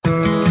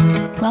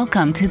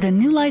Welcome to the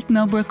New Life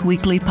Millbrook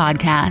Weekly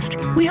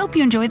Podcast. We hope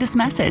you enjoy this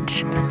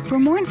message. For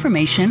more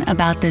information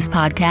about this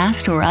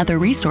podcast or other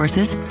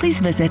resources,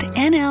 please visit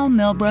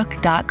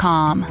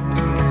nlmillbrook.com.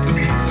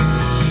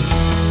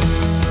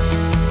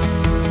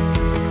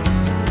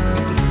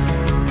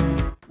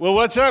 Well,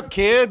 what's up,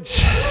 kids?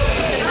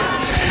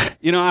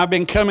 You know, I've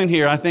been coming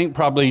here, I think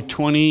probably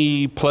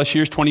 20 plus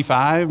years,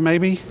 25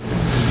 maybe.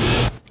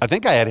 I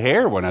think I had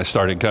hair when I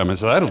started coming,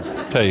 so that'll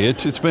tell you,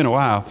 it's been a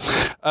while.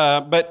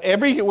 But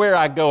everywhere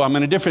I go, I'm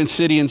in a different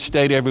city and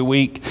state every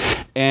week,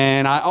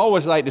 and I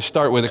always like to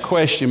start with a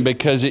question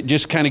because it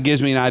just kind of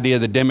gives me an idea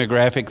of the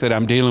demographic that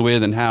I'm dealing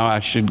with and how I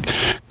should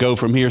go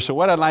from here. So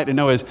what I'd like to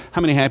know is,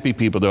 how many happy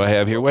people do I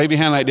have here? Wave your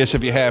hand like this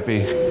if you're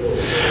happy.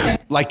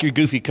 Like your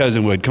goofy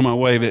cousin would. Come on,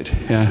 wave it.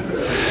 Yeah.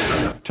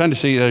 Trying to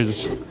see,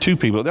 there's two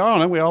people. Oh,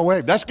 no, we all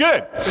wave. That's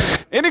good.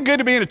 Isn't it good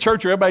to be in a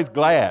church where everybody's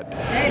glad?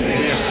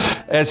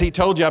 As he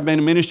told you, I've been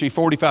in ministry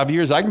 45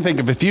 years. I can think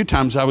of a few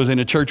times I was in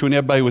a church when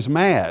everybody was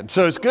mad.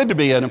 So it's good to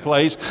be in a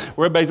place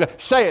where everybody's like,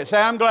 say,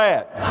 I'm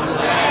glad. I'm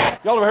glad.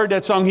 Y'all ever heard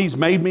that song, He's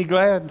Made Me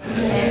Glad?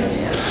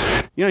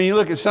 Yes. You know, you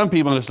look at some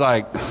people and it's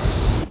like,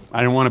 I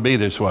didn't want to be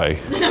this way.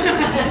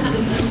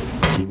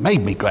 He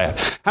made me glad.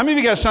 How many of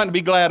you got something to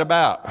be glad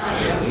about?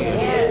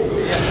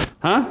 Yes.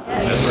 Huh?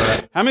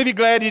 Yes. How many of you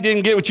glad you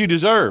didn't get what you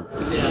deserve?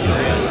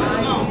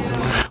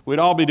 Yes. We'd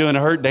all be doing a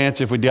hurt dance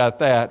if we got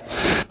that.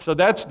 So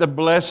that's the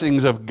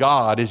blessings of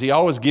God, is he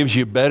always gives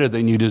you better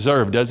than you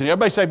deserve, doesn't he?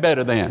 Everybody say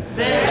better than.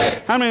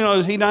 Better. How many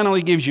knows he not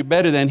only gives you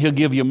better than, he'll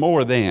give you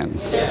more than?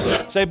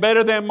 Yes. Say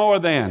better than, more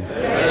than.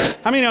 Yes.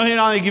 How many know he'll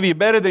not only give you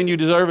better than you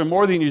deserve and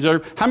more than you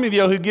deserve? How many of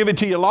you know he'll give it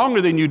to you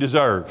longer than you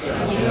deserve?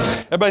 Yes.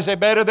 Everybody say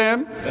better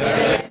than,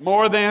 better.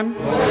 More than,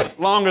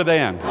 longer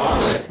than.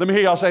 Let me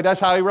hear y'all say that's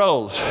how he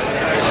rolls.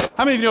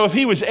 How many of you know if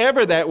he was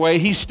ever that way,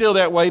 he's still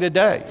that way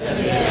today?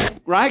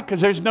 Yes. Right?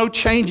 Because there's no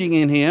changing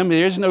in him.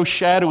 There's no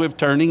shadow of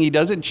turning. He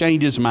doesn't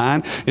change his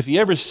mind. If he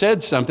ever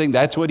said something,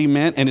 that's what he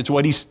meant, and it's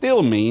what he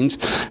still means.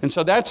 And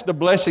so that's the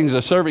blessings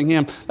of serving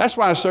him. That's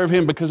why I serve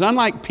him, because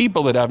unlike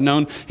people that I've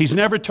known, he's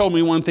never told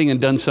me one thing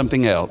and done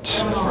something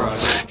else.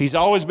 He's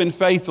always been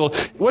faithful.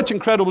 What's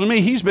incredible to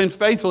me, he's been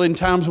faithful in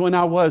times when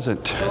I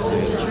wasn't.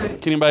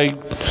 Can anybody...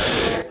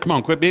 Come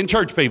on, quit being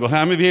church people.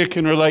 How many of you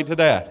can relate to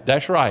that?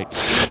 That's right.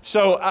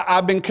 So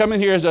I've been coming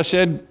here, as I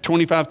said,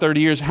 25, 30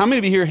 years. How many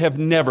of you here have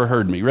never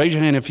heard me? Raise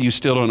your hand if you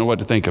still don't know what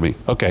to think of me.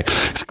 Okay,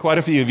 quite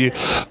a few of you.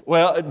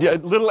 Well, a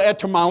little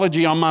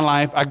etymology on my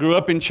life. I grew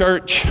up in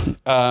church.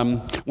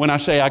 When I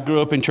say I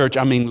grew up in church,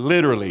 I mean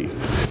literally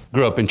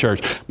grew up in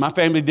church. My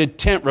family did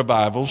tent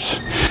revivals.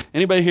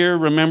 Anybody here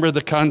remember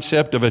the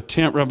concept of a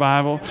tent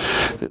revival?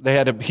 They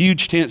had a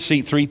huge tent,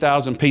 seat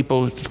 3,000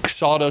 people,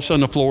 sawdust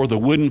on the floor, the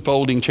wooden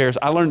folding chairs.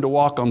 I learned to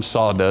walk on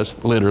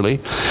sawdust, literally.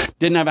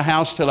 Didn't have a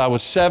house till I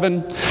was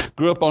 7.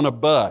 Grew up on a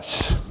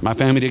bus. My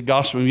family did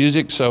gospel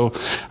music, so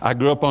I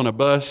grew up on a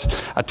bus.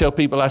 I tell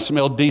people I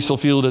smell diesel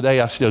fuel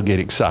today, I still get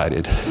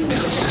excited.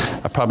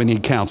 I probably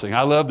need counseling.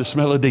 I love the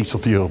smell of diesel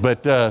fuel,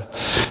 but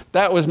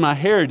that was my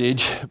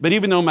heritage. But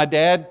even though my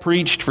dad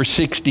preached for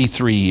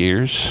 63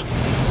 years,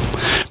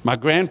 my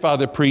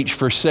grandfather preached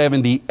for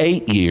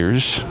 78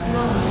 years.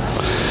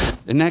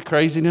 Isn't that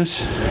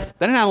craziness?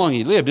 That ain't how long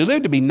he lived. He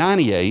lived to be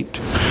 98.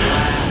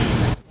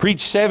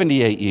 Preached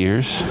 78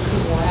 years.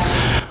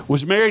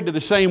 Was married to the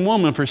same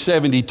woman for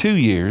 72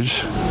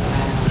 years.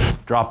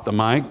 Drop the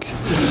mic.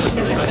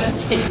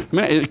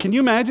 Man, can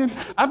you imagine?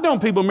 I've known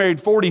people married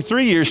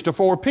 43 years to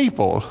 4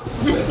 people.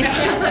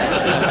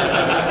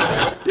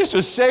 This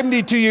was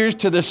 72 years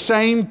to the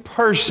same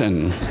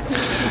person.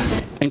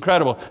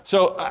 Incredible.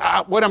 So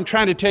what I'm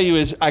trying to tell you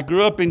is I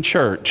grew up in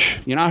church.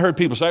 You know, I heard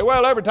people say,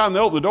 well, every time they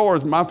opened the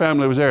doors, my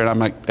family was there. And I'm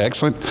like,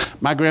 excellent.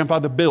 My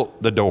grandfather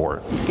built the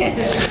door.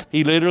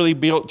 He literally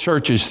built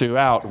churches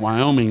throughout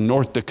Wyoming,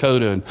 North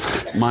Dakota, and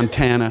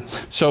Montana.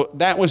 So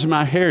that was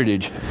my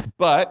heritage.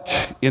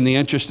 But in the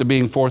interest of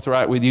being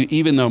forthright with you,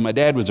 even though my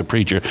dad was a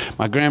preacher,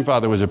 my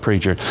grandfather was a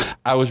preacher,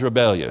 I was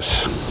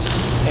rebellious.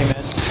 Amen.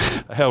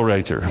 A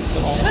hellraiser.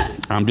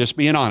 I'm just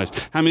being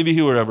honest. How many of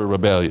you were ever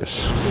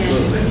rebellious?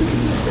 Yes.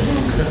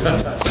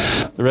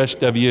 The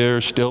rest of you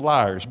are still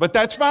liars, but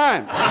that's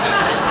fine.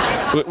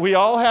 We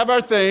all have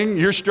our thing.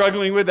 You're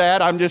struggling with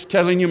that. I'm just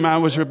telling you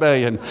mine was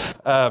rebellion.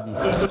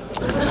 And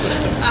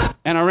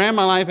I ran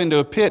my life into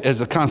a pit as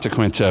a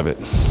consequence of it.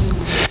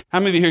 How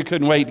many of you here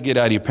couldn't wait to get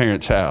out of your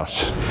parents'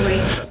 house?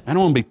 I don't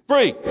want to be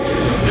free.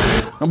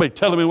 Nobody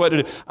telling me what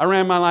to do. I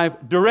ran my life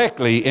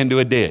directly into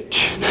a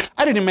ditch.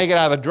 I didn't make it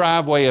out of the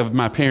driveway of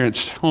my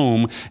parents'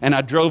 home, and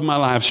I drove my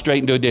life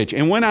straight into a ditch.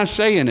 And when I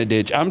say in a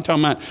ditch, I'm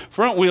talking about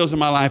front wheels of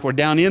my life were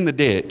down in the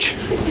ditch,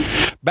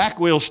 back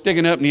wheels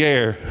sticking up in the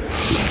air,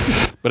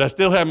 but I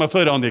still had my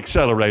foot on the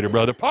accelerator,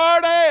 brother.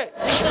 Party!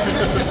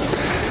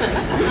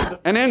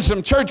 And then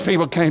some church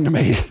people came to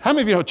me. How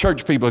many of you know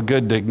church people are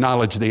good to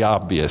acknowledge the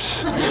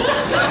obvious?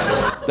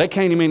 They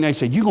came to me and they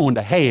said, "You going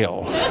to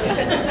hell."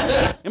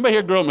 Anybody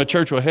here grew up in a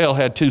church where hell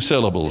had 2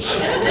 syllables?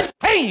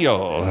 Hey,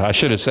 hell. I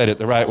should have said it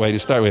the right way to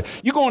start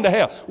with. You're going to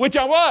hell, which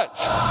I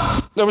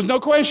was. There was no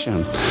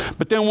question.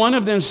 But then one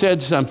of them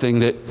said something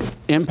that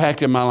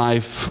impacted my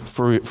life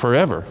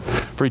forever,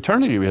 for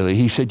eternity really.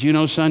 He said, you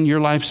know, son, your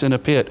life's in a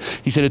pit.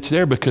 He said, it's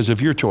there because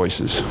of your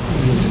choices.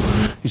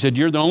 He said,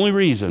 you're the only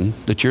reason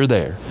that you're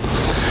there.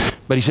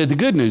 But he said, the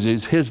good news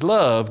is his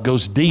love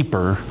goes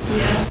deeper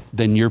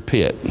than your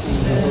pit.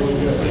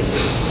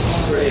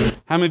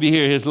 How many of you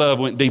here, his love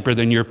went deeper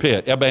than your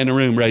pit? Everybody in the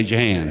room, raise your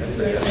hand.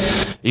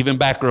 Even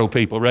back row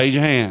people, raise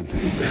your hand.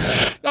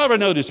 Y'all ever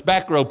notice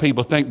back row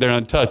people think they're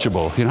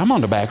untouchable? You know, I'm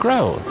on the back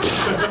row.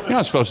 You're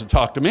not supposed to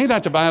talk to me.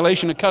 That's a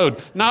violation of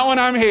code. Not when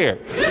I'm here.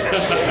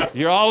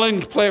 You're all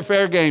in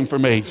fair game for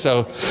me.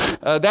 So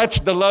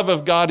that's the love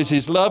of God, is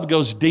his love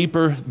goes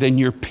deeper than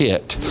your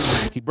pit.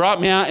 He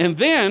brought me out and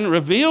then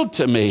revealed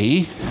to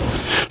me,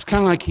 it's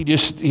kind of like he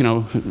just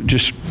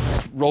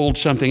rolled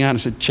something out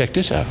and said, check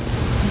this out.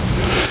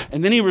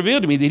 And then he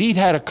revealed to me that he'd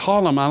had a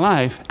call on my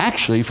life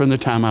actually from the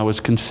time I was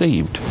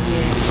conceived.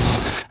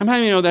 I'm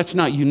having, you know, that's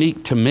not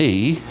unique to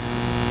me.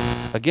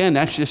 Again,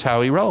 that's just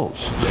how he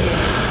rolls.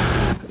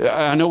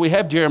 I know we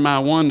have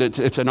Jeremiah 1,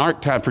 it's an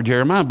archetype for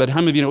Jeremiah, but how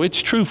many of you know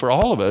it's true for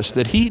all of us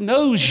that he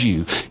knows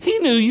you. He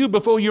knew you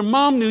before your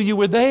mom knew you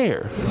were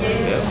there.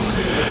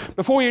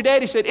 Before your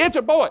daddy said, it's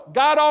a boy.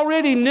 God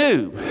already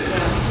knew.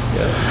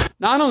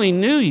 Not only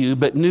knew you,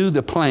 but knew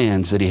the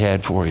plans that he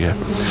had for you.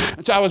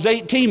 And so I was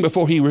 18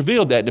 before he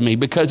revealed that to me,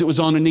 because it was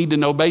on a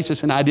need-to-know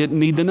basis and I didn't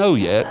need to know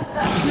yet.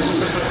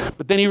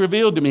 But then he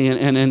revealed to me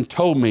and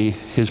told me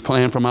his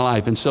plan for my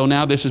life. And so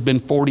now this has been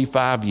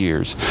 45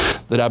 years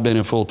that I've been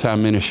in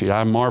full-time ministry.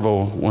 I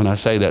marvel when I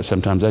say that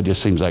sometimes. That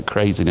just seems like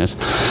craziness.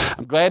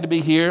 I'm glad to be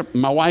here.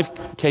 My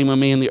wife came with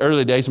me in the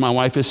early days. My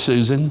wife is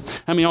Susan.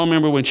 How many of y'all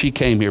remember when she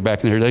came here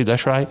back in the early days?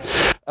 That's right.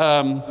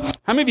 How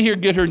many of you here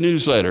get her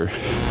newsletter?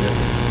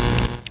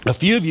 A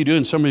few of you do,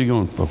 and some of you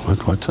going, well,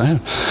 what's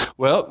that?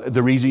 Well,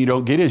 the reason you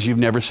don't get it is you've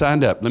never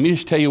signed up. Let me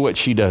just tell you what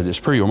she does. It's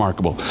pretty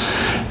remarkable.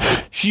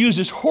 She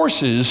uses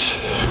horses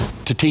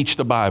to teach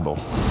the Bible.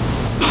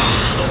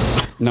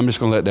 And I'm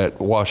just going to let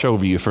that wash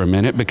over you for a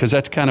minute, because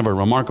that's kind of a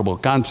remarkable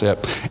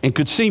concept and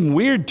could seem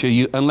weird to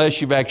you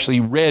unless you've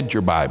actually read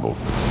your Bible.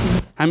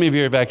 How many of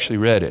you have actually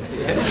read it?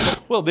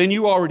 Well, then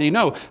you already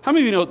know. How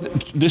many of you know,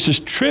 this is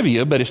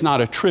trivia, but it's not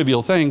a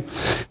trivial thing.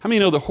 How many of you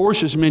know the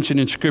horse is mentioned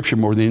in Scripture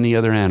more than any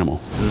other animal?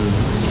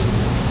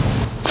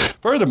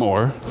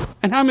 Furthermore,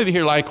 and how many of you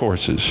here like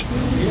horses?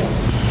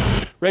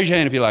 Raise your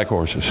hand if you like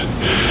horses.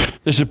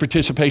 This is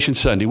Participation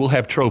Sunday. We'll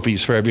have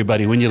trophies for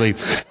everybody when you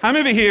leave. How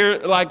many of you here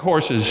like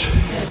horses?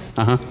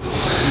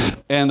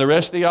 And the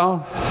rest of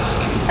y'all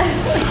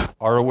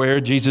are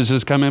aware Jesus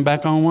is coming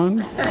back on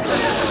one?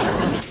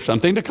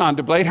 Something to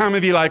contemplate. How many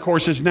of you like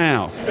horses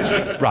now?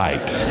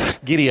 Right.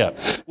 Giddy up.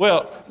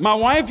 Well, my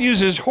wife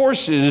uses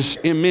horses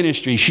in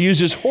ministry. She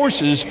uses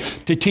horses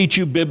to teach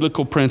you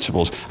biblical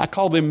principles. I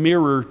call them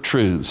mirror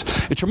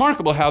truths. It's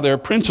remarkable how there are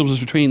principles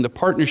between the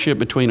partnership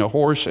between a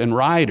horse and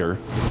rider,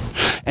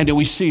 and that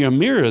we see a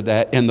mirror of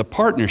that in the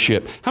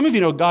partnership. How many of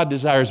you know God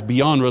desires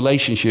beyond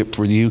relationship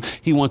for you?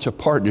 He wants a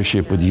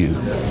partnership with you.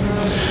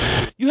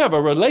 You have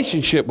a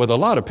relationship with a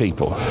lot of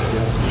people,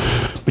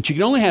 but you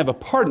can only have a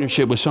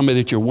partnership with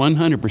somebody that you're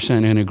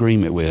 100% in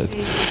agreement with.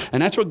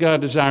 And that's what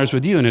God desires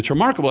with you. And it's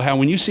remarkable how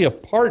when you see a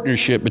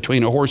partnership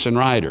between a horse and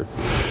rider.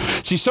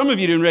 See, some of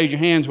you didn't raise your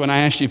hands when I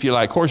asked you if you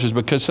like horses,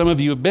 because some of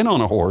you have been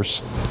on a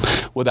horse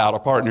without a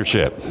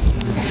partnership.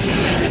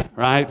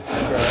 Right?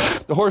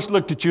 The horse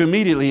looked at you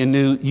immediately and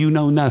knew you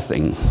know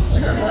nothing.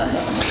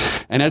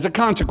 And as a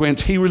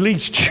consequence, he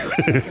released you.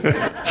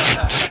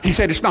 He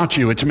said, it's not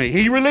you, it's me.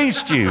 He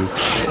released you.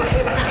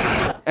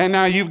 And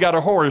now you've got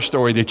a horror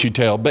story that you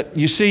tell. But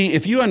you see,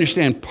 if you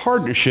understand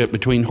partnership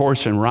between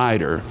horse and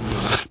rider,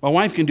 my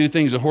wife can do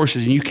things with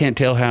horses and you can't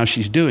tell how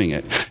she's doing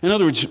it. In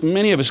other words,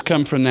 many of us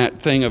come from that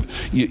thing of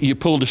you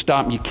pull to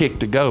stop and you kick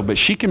to go. But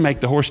she can make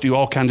the horse do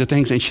all kinds of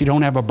things and she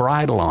don't have a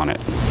bridle on it.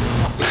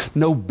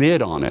 No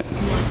bit on it.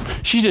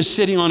 She's just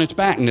sitting on its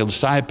back and it'll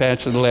side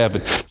pass to the left,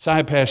 and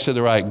side pass to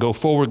the right, go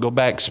forward, go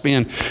back,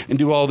 spin, and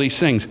do all these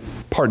things.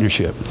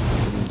 Partnership.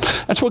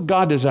 That's what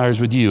God desires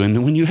with you.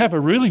 And when you have a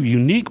really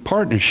unique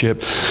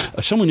partnership,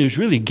 someone who's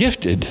really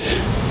gifted,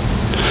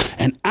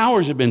 and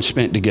hours have been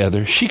spent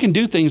together, she can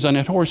do things on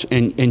that horse,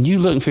 and you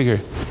look and figure,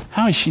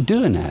 how is she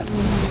doing that?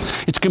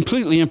 It's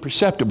completely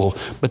imperceptible,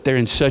 but they're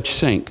in such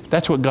sync.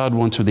 That's what God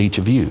wants with each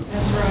of you.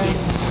 That's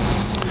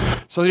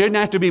right. So they didn't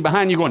have to be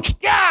behind you going,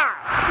 yeah!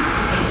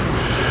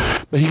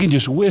 But he can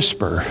just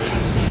whisper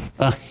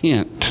a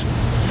hint,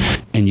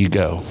 and you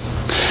go.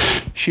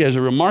 She has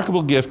a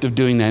remarkable gift of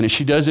doing that, and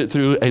she does it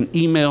through an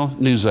email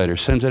newsletter,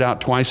 sends it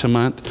out twice a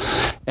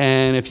month.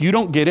 And if you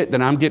don't get it,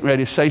 then I'm getting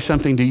ready to say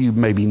something to you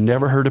maybe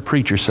never heard a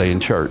preacher say in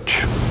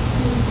church.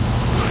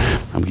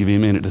 I'm giving you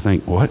a minute to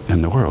think, what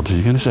in the world is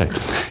he going to say?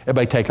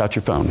 Everybody take out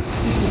your phone.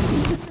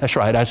 That's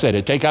right, I said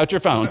it. Take out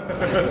your phone.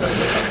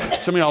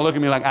 Some of y'all look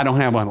at me like I don't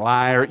have one.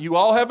 Liar. You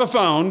all have a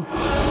phone.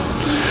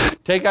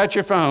 Take out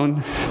your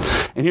phone.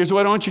 And here's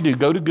what I want you to do.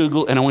 Go to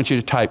Google, and I want you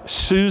to type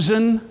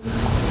Susan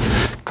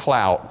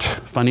Klaudt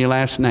funny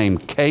last name,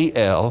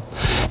 Klaudt.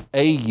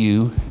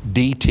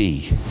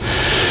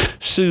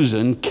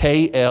 Susan,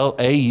 Klaudt.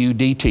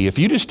 If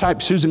you just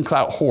type Susan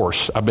Klaudt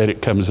Horse, I bet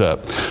it comes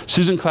up.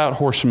 Susan Klaudt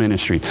Horse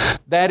Ministry.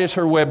 That is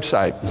her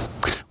website.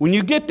 When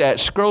you get that,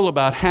 scroll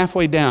about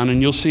halfway down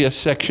and you'll see a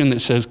section that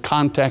says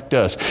Contact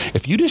Us.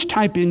 If you just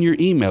type in your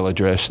email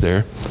address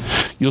there,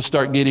 you'll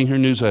start getting her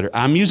newsletter.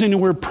 I'm using the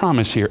word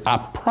promise here. I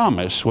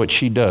promise what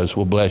she does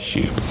will bless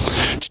you.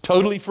 It's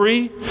totally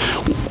free.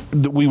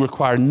 We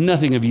require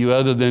nothing of you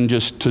other than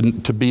just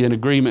to be in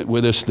agreement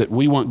with us that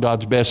we want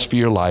God's best for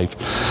your life.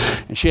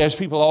 And she has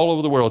people all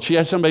over the world. She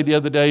had somebody the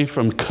other day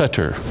from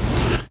Qatar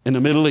in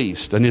the Middle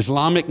East, an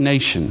Islamic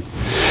nation.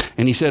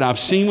 And he said, I've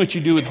seen what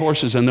you do with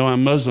horses, and though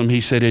I'm Muslim, he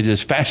said, it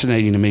is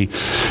fascinating to me.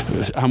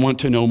 I want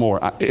to know more.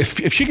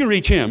 If she can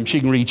reach him, she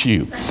can reach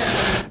you.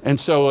 And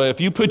so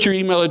if you put your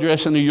email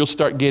address in there, you'll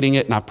start getting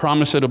it, and I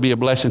promise it'll be a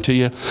blessing to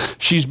you.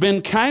 She's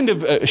been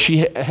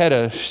she had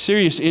a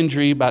serious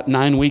injury about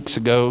 9 weeks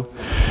ago.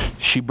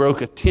 She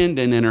broke a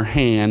tendon in her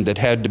hand that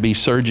had to be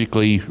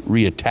surgically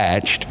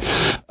reattached.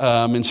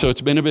 And so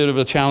it's been a bit of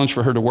a challenge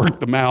for her to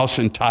work the mouse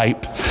and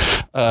type.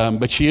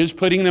 But she is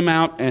putting them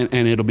out,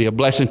 and it'll be a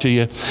blessing to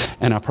you,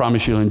 and I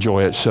promise you'll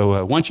enjoy it.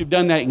 So once you've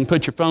done that, you can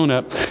put your phone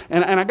up.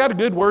 And I got a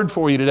good word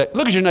for you today.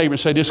 Look at your neighbor and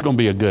say, this is going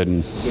to be a good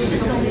one.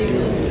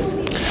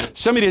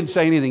 Somebody didn't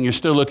say anything. You're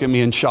still looking at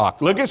me in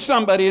shock. Look at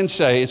somebody and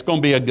say, it's going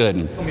to be a good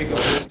one.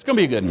 It's going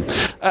to be a good one.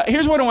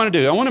 Here's what I want to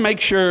do. I want to make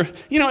sure,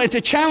 it's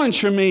a challenge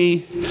for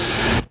me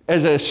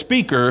as a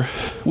speaker.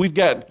 We've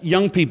got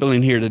young people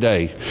in here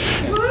today.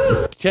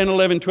 10,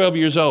 11, 12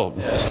 years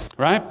old,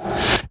 right?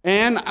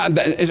 And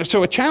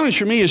so a challenge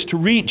for me is to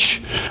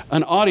reach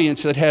an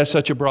audience that has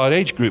such a broad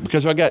age group,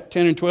 because I got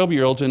 10 and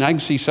 12-year-olds, and I can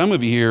see some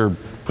of you here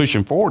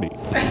pushing 40.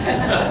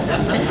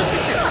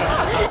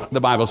 The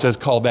Bible says,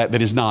 call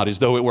that is not as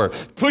though it were.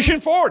 Pushing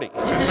 40.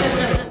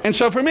 And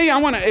so for me,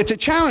 it's a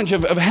challenge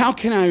of how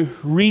can I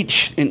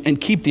reach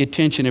and keep the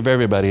attention of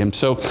everybody. And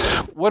so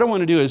what I want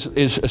to do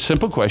is a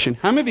simple question.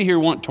 How many of you here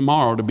want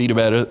tomorrow to be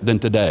better than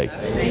today?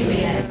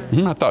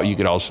 Amen. I thought you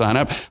could all sign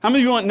up. How many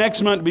of you want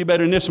next month to be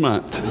better than this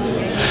month?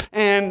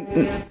 And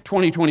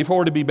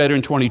 2024 to be better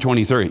than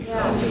 2023?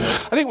 I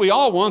think we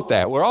all want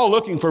that. We're all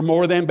looking for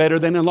more than, better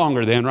than, and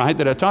longer than, right,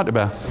 that I talked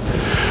about.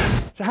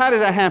 So how does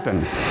that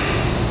happen?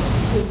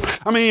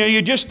 I mean,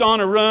 you're just on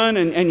a run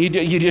and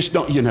you just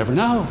don't, you never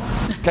know.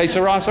 Okay,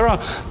 Sarah.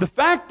 The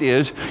fact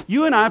is,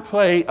 you and I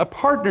play a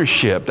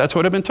partnership. That's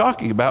what I've been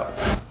talking about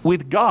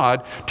with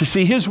God to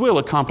see His will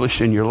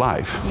accomplished in your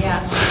life.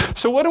 Yes.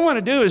 So what I want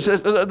to do is,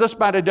 let's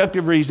by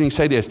deductive reasoning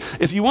say this.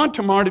 If you want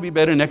tomorrow to be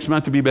better, next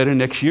month to be better,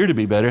 next year to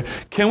be better,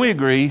 can we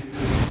agree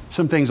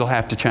some things will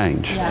have to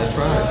change? Yes.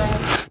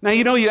 That's right.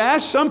 Now, you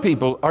ask some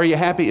people, are you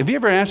happy? Have you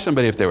ever asked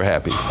somebody if they were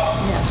happy?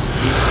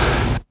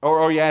 Yes.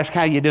 Or you ask,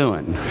 how you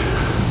doing?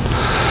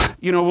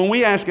 When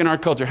we ask in our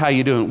culture, how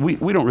you doing,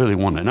 we don't really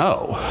want to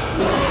know.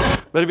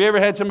 But have you ever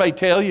had somebody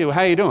tell you,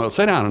 how you doing? Well,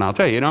 sit down and I'll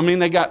tell you.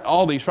 They got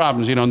all these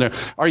problems, and they're,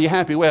 are you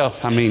happy? Well,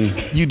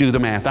 you do the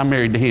math. I'm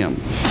married to him.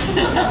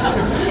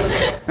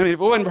 If it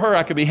wasn't for her,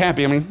 I could be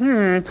happy.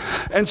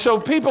 And so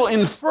people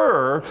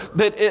infer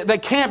that they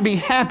can't be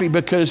happy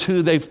because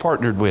who they've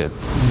partnered with.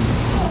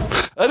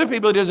 Other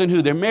people, it isn't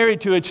who they're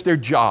married to, it's their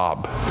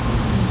job.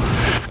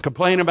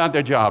 Complain about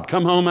their job.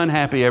 Come home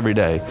unhappy every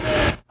day.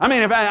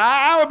 If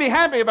I would be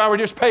happy if I were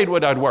just paid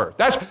what I'd work.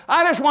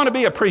 I just want to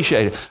be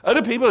appreciated.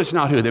 Other people, it's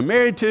not who they're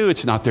married to.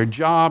 It's not their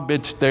job.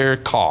 It's their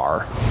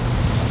car.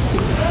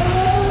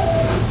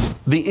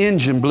 The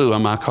engine blew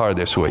on my car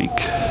this week.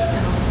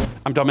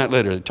 I'm talking about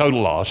literally,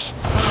 total loss.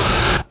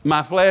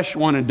 My flesh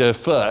wanted to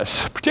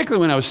fuss,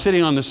 particularly when I was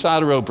sitting on the side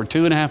of the road for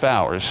 2.5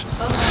 hours,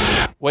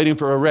 waiting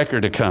for a wrecker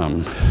to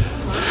come.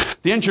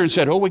 The insurance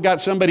said, we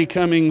got somebody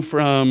coming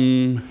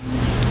from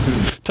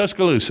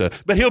Tuscaloosa,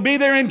 but he'll be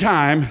there in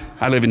time.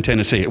 I live in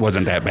Tennessee. It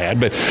wasn't that bad,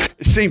 but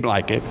it seemed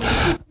like it.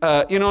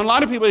 A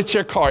lot of people, it's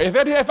their car. If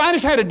I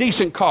just had a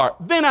decent car,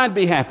 then I'd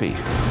be happy.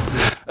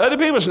 Other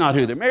people, it's not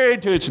who they're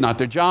married to. It's not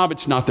their job.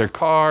 It's not their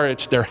car.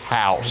 It's their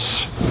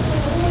house.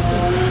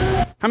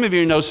 How many of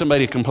you know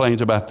somebody who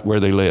complains about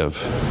where they live?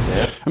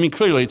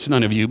 Clearly it's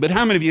none of you, but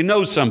how many of you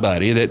know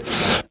somebody that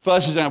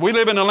fusses out? We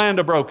live in a land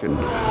of broken.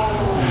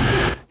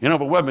 If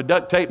it wasn't for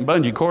duct tape and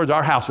bungee cords,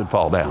 our house would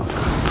fall down.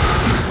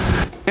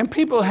 And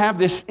people have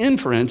this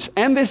inference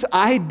and this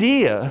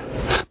idea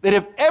that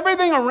if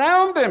everything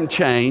around them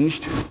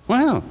changed,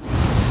 well,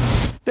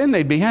 then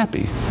they'd be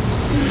happy.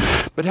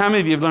 But how many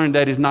of you have learned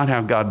that is not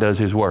how God does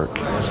His work?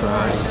 That's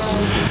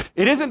right.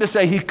 It isn't to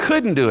say He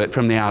couldn't do it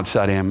from the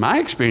outside in. My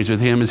experience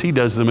with Him is He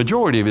does the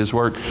majority of His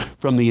work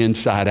from the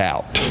inside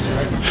out.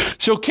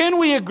 So can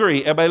we agree,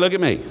 everybody look at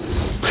me,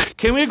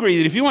 can we agree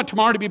that if you want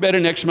tomorrow to be better,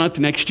 next month,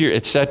 next year,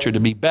 etc., to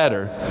be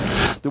better,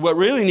 that what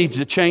really needs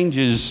to change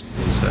is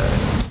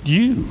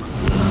you?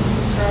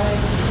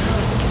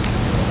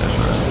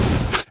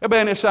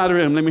 Everybody on this side of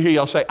the room, let me hear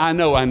y'all say, I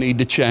know I need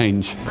to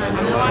change.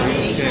 I know I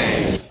need to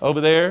change.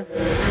 Over there?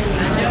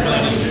 I know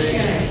I need to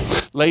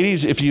change.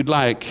 Ladies, if you'd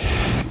like,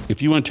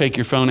 If you want to take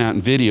your phone out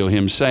and video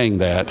him saying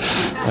that,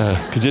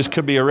 because this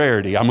could be a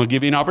rarity, I'm going to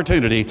give you an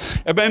opportunity.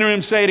 Everybody in the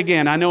room, say it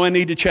again. I know I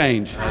need to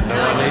change. I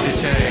know I need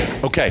to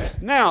change. Okay.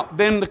 Now,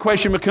 then the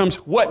question becomes,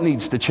 what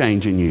needs to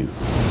change in you?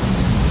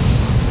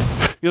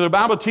 You know, the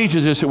Bible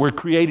teaches us that we're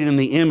created in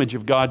the image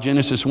of God,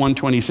 Genesis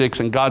 1:26,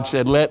 and God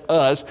said, let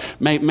us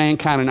make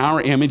mankind in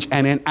our image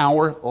and in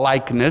our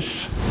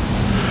likeness.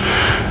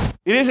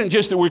 It isn't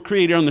just that we're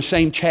created on the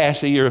same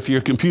chassis, or if you're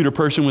a computer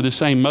person with the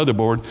same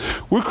motherboard.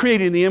 We're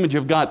created in the image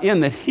of God in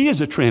that He is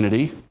a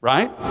Trinity,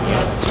 right?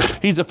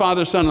 He's the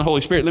Father, Son, and the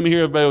Holy Spirit. Let me hear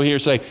everybody over here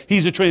say,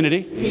 He's a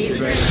Trinity.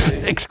 He's a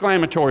Trinity.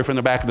 Exclamatory from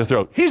the back of the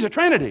throat. He's a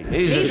Trinity.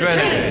 He's a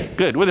Trinity.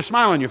 Good, with a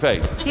smile on your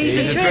face. He's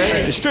a Trinity.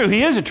 It's true,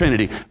 He is a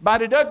Trinity. By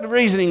deductive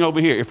reasoning over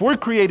here, if we're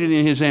created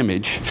in His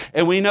image,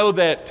 and we know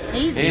that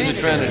He's a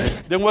Trinity,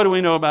 then what do we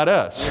know about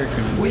us?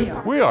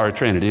 We are a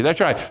Trinity.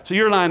 That's right. So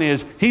your line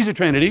is, He's a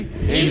Trinity.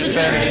 He's a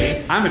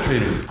Trinity. I'm a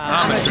Trinity.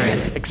 I'm a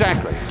Trinity.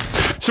 Exactly.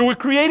 So we're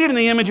created in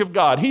the image of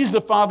God. He's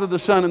the Father, the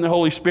Son, and the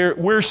Holy Spirit.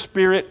 We're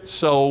spirit,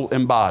 soul,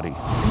 and body.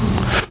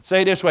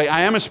 Say it this way.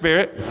 I am a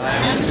spirit.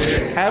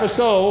 Have a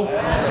soul.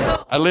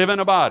 I live in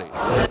a body.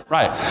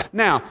 Right.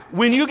 Now,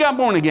 when you got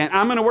born again,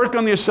 I'm going to work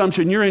on the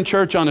assumption you're in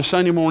church on a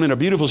Sunday morning, a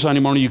beautiful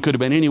Sunday morning. You could have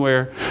been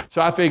anywhere.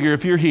 So I figure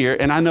if you're here,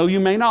 and I know you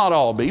may not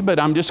all be,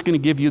 but I'm just going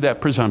to give you that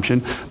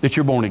presumption that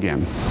you're born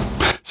again.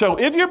 So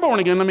if you're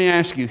born again, let me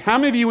ask you, how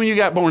many of you, when you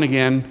got born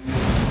again,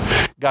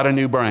 got a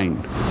new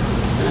brain?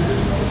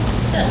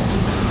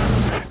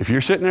 If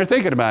you're sitting there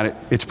thinking about it,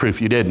 it's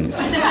proof you didn't.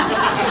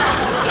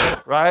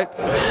 Right?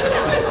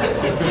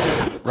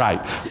 Right.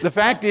 The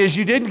fact is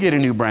you didn't get a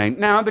new brain.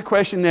 Now the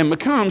question then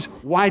becomes,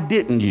 why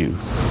didn't you?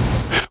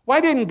 Why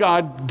didn't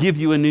God give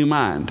you a new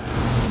mind?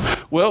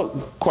 Well,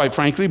 quite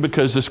frankly,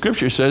 because the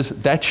scripture says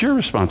that's your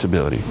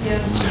responsibility.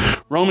 Yeah.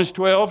 Romans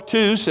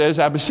 12:2 says,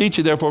 I beseech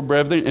you therefore,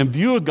 brethren, in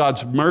view of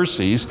God's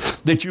mercies,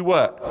 that you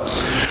what?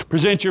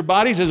 Present your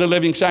bodies as a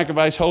living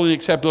sacrifice, holy and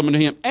acceptable unto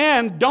Him,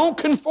 and don't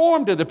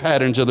conform to the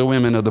patterns of the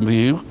women of the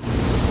view.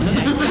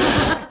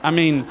 I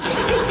mean,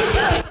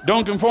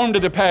 don't conform to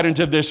the patterns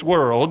of this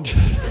world.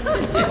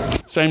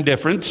 Same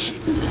difference.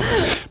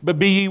 But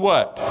be ye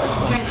what?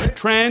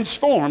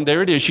 Transformed.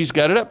 There it is. She's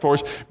got it up for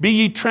us. Be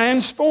ye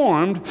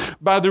transformed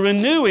by the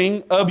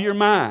renewing of your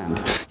mind.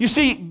 You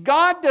see,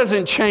 God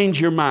doesn't change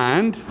your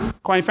mind,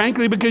 quite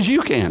frankly, because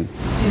you can.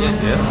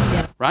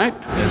 Yeah. Right?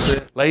 That's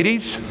it.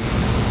 Ladies,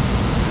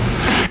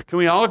 can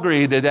we all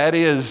agree that that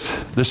is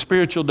the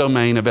spiritual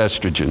domain of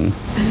estrogen?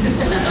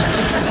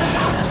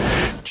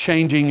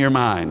 Changing your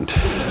mind.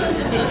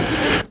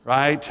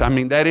 Right? I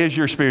mean, that is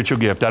your spiritual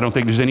gift. I don't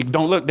think there's any,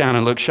 don't look down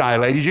and look shy,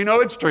 ladies. You know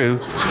it's true.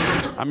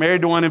 I'm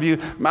married to one of you.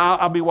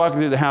 I'll be walking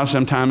through the house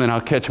sometime and I'll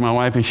catch my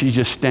wife and she's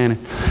just standing.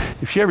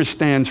 If she ever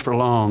stands for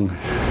long,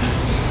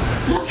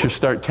 she'll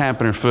start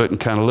tapping her foot and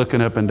kind of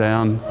looking up and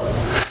down.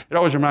 It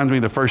always reminds me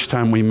of the first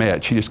time we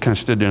met. She just kind of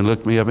stood there and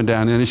looked me up and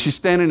down. And then she's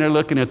standing there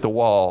looking at the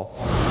wall.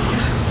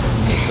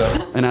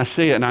 And I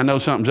see it and I know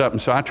something's up.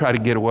 And so I try to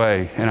get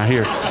away. And I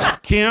hear,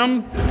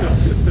 Kim.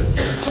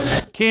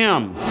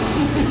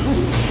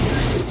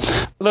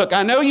 Look,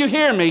 I know you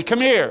hear me. Come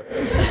here.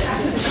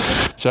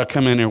 So I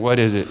come in there. What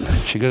is it?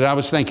 She goes, I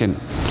was thinking.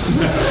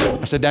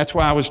 I said, that's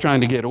why I was trying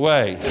to get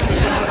away.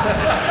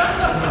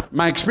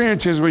 My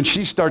experience is when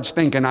she starts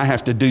thinking, I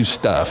have to do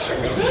stuff.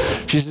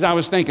 She says, I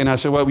was thinking. I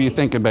said, what were you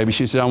thinking, baby?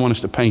 She said, I want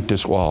us to paint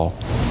this wall.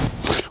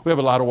 We have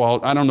a lot of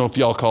walls. I don't know if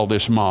y'all call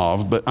this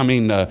mauve, but I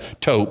mean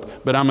taupe,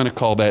 but I'm going to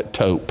call that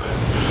taupe.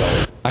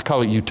 I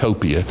call it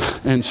utopia.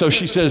 And so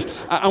she says,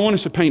 I want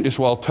us to paint this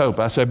wall taupe.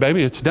 I said,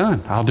 baby, it's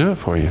done. I'll do it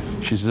for you.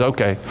 She says,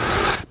 okay.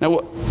 Now,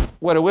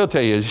 what I will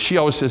tell you is she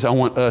always says, I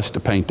want us to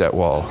paint that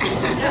wall.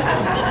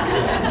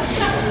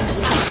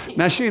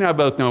 Now, she and I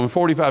both know in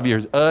 45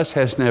 years, us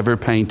has never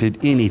painted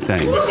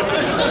anything.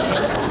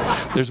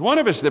 There's one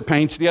of us that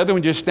paints, the other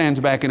one just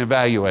stands back and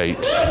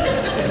evaluates.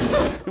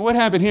 And what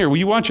happened here? Were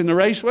you watching the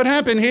race? What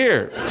happened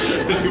here?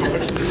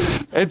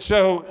 And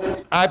so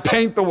I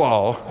paint the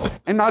wall,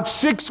 and not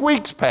 6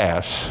 weeks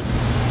pass.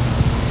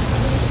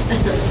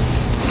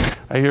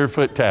 I hear a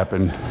foot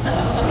tapping.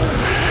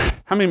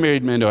 How many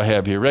married men do I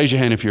have here? Raise your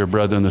hand if you're a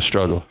brother in the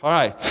struggle. All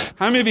right.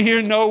 How many of you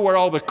here know where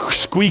all the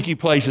squeaky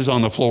places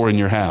on the floor in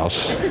your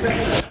house?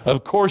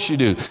 Of course you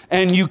do.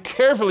 And you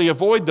carefully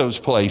avoid those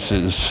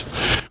places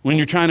when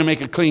you're trying to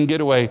make a clean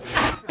getaway.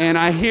 And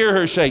I hear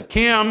her say,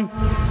 Kim,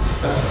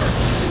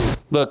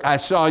 look, I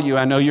saw you.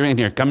 I know you're in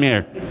here. Come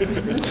here.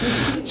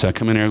 So I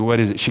come in there. What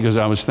is it? She goes,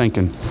 I was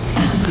thinking.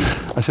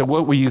 I said,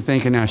 what were you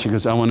thinking now? She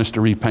goes, I want us to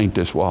repaint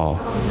this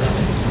wall.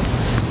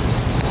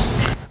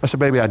 I said,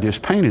 baby, I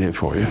just painted it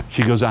for you.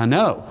 She goes, I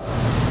know.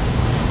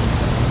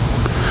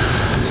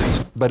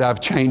 But I've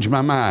changed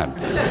my mind.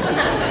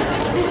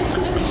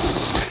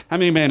 How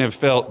many men have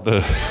felt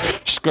the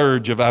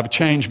scourge of I've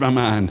changed my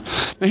mind?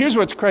 Now, here's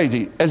what's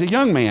crazy. As a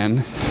young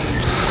man,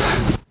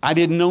 I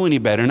didn't know any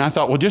better. And I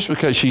thought, well, just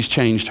because she's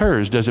changed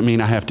hers doesn't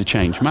mean I have to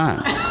change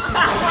mine.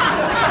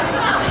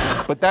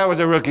 But that was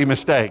a rookie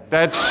mistake.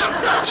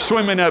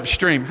 swimming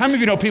upstream. How many of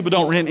you know people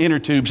don't rent inner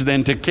tubes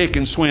then to kick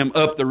and swim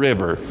up the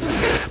river?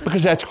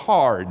 Because that's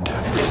hard.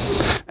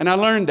 And I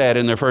learned that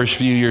in the first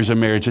few years of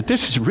marriage, that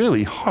this is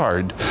really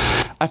hard.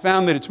 I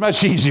found that it's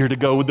much easier to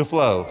go with the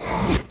flow.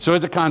 So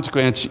as a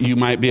consequence, you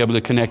might be able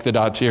to connect the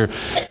dots here.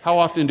 How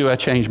often do I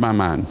change my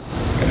mind?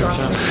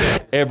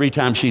 Every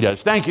time she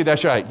does. Thank you,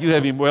 that's right. You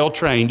have him well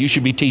trained. You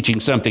should be teaching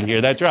something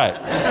here, that's right.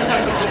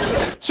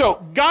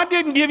 So God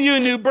didn't give you a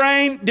new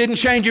brain, didn't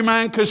change your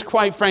mind, because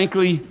quite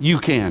frankly, you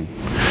can.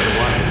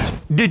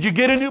 Did you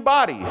get a new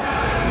body?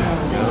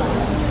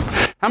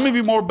 How many of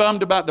you are more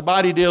bummed about the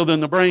body deal than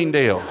the brain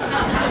deal?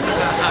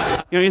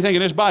 You know, you're thinking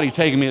this body's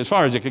taking me as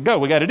far as it could go.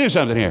 We got to do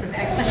something here.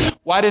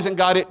 Why doesn't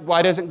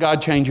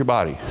God change your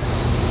body?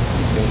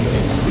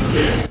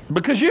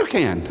 Because you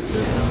can.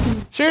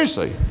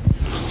 Seriously.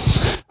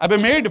 I've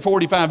been married to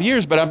 45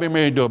 years, but I've been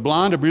married to a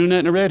blonde, a brunette,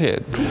 and a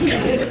redhead.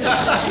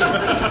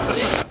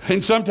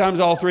 And sometimes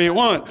all three at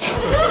once.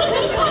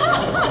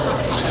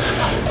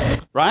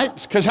 Right?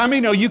 Because how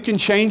many know you can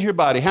change your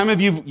body? How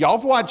many of y'all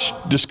have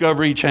watched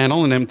Discovery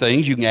Channel and them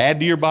things? You can add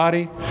to your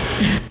body.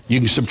 You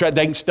can subtract,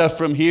 they can stuff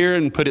from here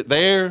and put it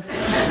there.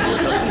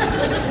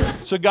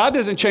 So God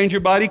doesn't change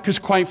your body because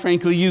quite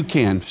frankly you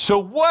can. So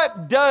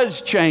what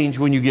does change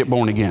when you get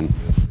born again?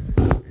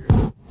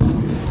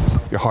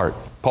 Your heart.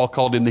 Paul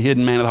called him the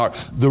hidden man of the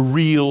heart. The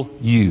real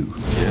you.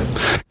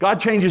 God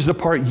changes the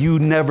part you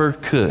never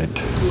could.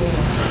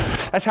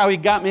 That's how he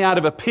got me out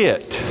of a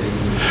pit.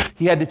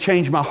 He had to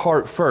change my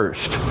heart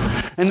first.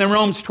 And then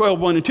Romans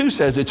 12:1-2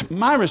 says it's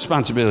my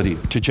responsibility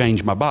to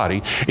change my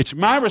body. It's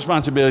my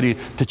responsibility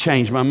to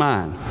change my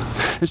mind.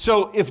 And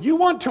so if you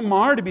want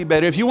tomorrow to be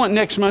better, if you want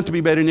next month to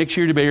be better, next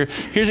year to be better,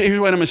 here's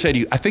what I'm going to say to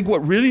you. I think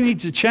what really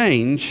needs to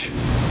change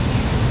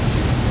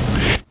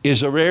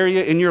is an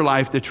area in your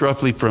life that's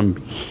roughly from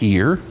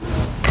here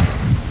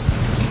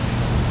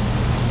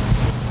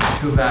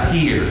to about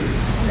here.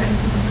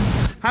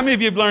 How many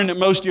of you have learned that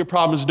most of your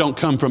problems don't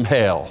come from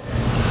hell?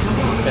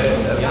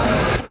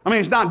 I mean,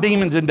 it's not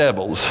demons and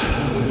devils.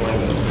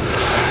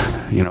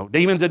 You know,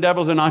 demons and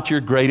devils are not your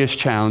greatest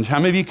challenge. How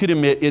many of you could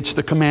admit it's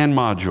the command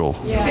module?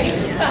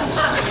 Yes.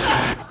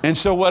 And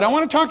so what I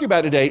want to talk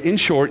about today, in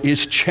short,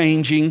 is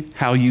changing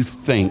how you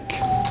think.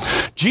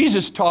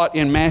 Jesus taught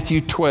in Matthew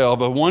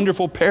 12 a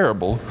wonderful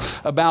parable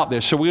about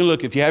this. So we're going to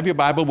look, if you have your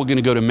Bible, we're going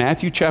to go to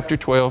Matthew chapter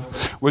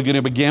 12. We're going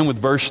to begin with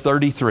verse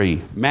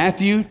 33.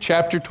 Matthew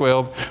chapter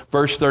 12,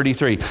 verse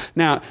 33.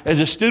 Now,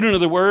 as a student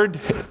of the Word,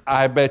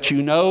 I bet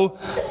you know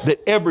that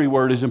every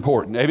word is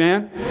important.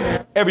 Amen?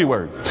 Every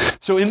word.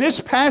 So in this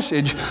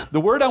passage,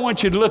 the word I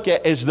want you to look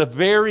at is the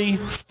very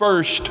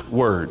first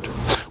word.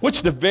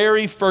 What's the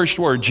very first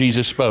word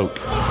Jesus spoke?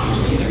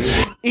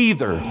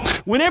 Either.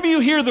 Whenever you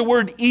hear the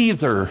word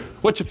either,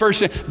 what's the first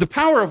thing? The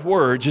power of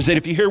words is that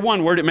if you hear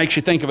one word, it makes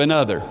you think of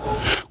another.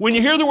 When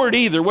you hear the word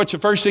either, what's the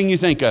first thing you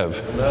think of?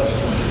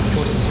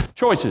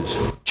 Choices.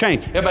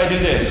 Change. Everybody do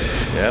this.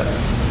 Yeah.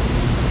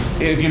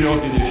 If you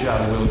don't do this,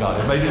 shout the will of God.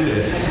 Everybody do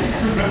this.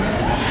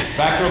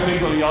 Back row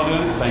people, y'all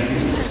doing it? Thank you.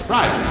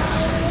 Right.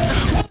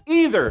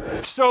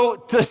 Either.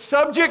 So the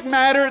subject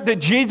matter that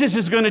Jesus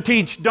is going to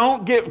teach,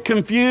 don't get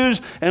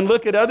confused and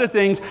look at other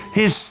things.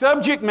 His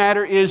subject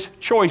matter is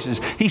choices.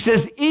 He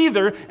says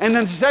either, and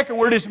then the second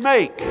word is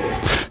make.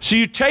 So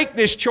you take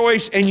this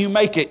choice and you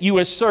make it. You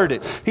assert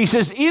it. He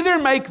says either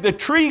make the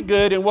tree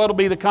good, and what will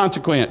be the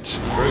consequence?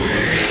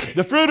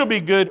 The fruit will be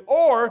good,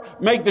 or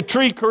make the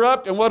tree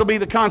corrupt, and what will be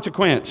the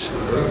consequence?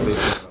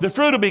 The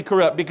fruit will be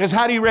corrupt, because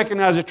how do you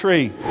recognize a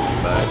tree?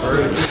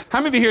 How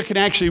many of you here can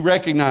actually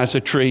recognize a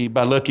tree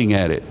by looking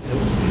at it?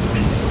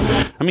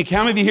 I mean,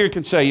 how many of you here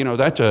can say, you know,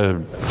 that's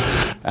a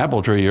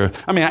apple tree? Or,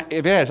 I mean,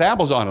 if it has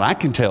apples on it, I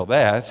can tell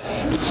that.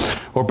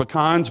 Or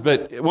pecans,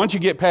 but once you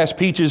get past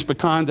peaches,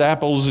 pecans,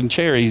 apples, and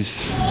cherries,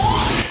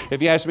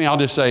 if you ask me, I'll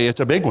just say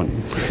it's a big one,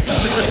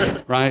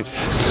 right?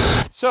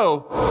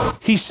 So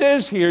he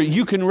says here,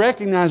 you can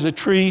recognize a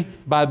tree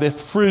by the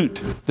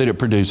fruit that it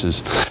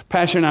produces.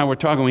 Pastor and I were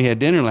talking, we had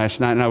dinner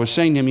last night, and I was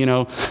saying to him, you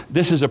know,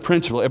 this is a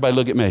principle. Everybody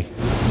look at me.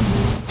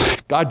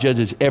 God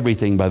judges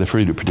everything by the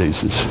fruit it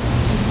produces.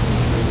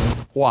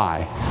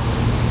 Why?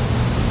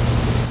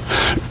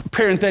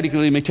 Parenthetically,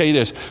 let me tell you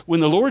this. When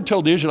the Lord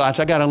told the Israelites,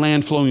 I got a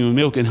land flowing with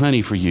milk and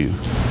honey for you,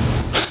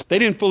 they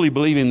didn't fully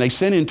believe him. They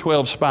sent in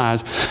 12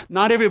 spies.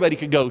 Not everybody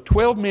could go.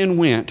 12 men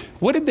went.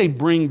 What did they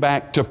bring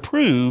back to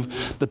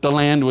prove that the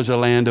land was a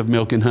land of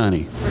milk and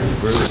honey?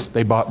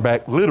 They brought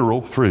back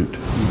literal fruit.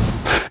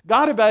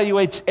 God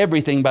evaluates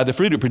everything by the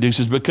fruit it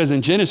produces, because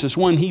in Genesis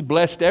 1, he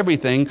blessed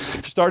everything.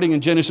 Starting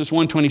in Genesis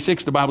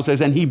 1:26, the Bible says,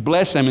 and he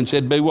blessed them and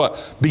said, be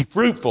what? Be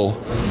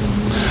fruitful,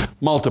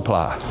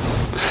 multiply.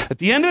 At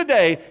the end of the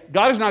day,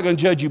 God is not going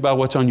to judge you by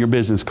what's on your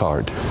business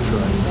card.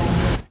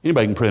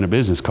 Anybody can print a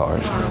business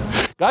card.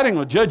 God ain't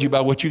going to judge you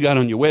by what you got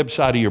on your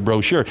website or your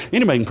brochure.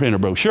 Anybody can print a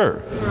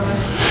brochure.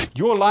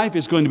 Your life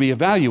is going to be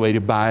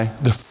evaluated by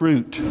the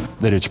fruit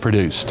that it's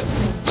produced.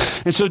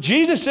 And so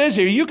Jesus says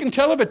here, you can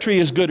tell if a tree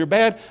is good or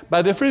bad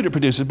by the fruit it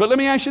produces. But let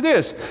me ask you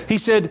this. He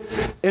said,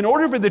 in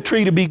order for the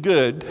tree to be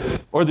good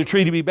or the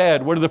tree to be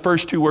bad, what do the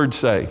first two words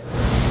say?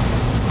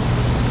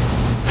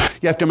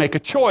 You have to make a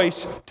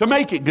choice to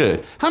make it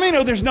good. How many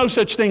know there's no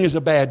such thing as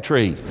a bad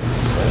tree?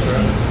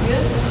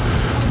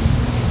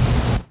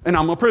 And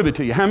I'm going to prove it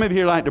to you. How many of you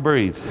here like to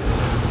breathe?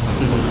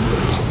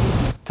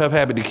 Tough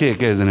habit to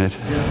kick, isn't it?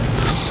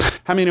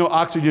 How many know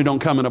oxygen don't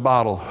come in a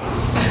bottle?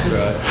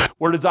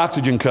 Where does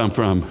oxygen come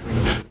from?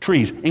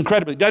 Trees.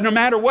 Incredibly. Doesn't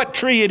matter what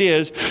tree it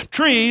is.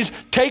 Trees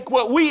take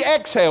what we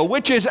exhale,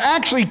 which is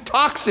actually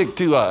toxic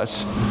to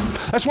us.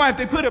 That's why if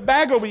they put a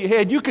bag over your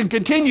head, you can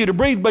continue to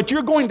breathe, but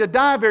you're going to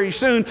die very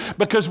soon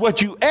because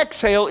what you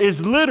exhale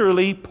is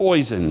literally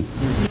poison.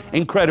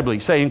 Incredibly.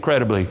 Say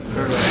incredibly.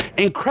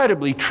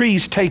 Incredibly,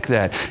 trees take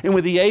that. And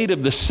with the aid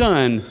of the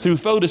sun, through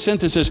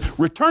photosynthesis,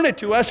 return it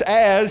to us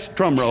as,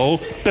 drum roll,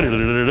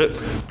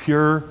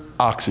 pure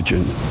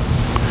oxygen.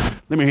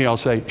 Let me hear y'all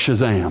say,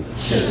 Shazam.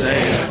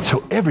 Shazam.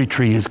 So every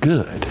tree is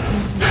good.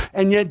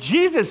 And yet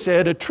Jesus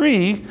said a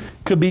tree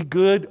could be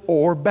good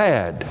or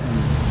bad.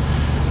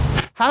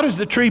 How does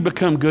the tree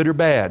become good or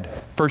bad?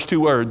 First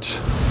two words.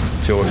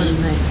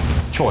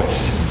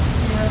 Choice.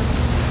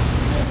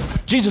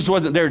 Jesus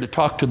wasn't there to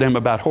talk to them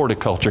about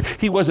horticulture.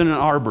 He wasn't an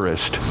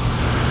arborist.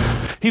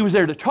 He was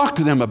there to talk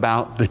to them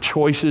about the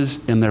choices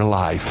in their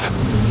life.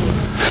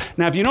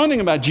 Now, if you know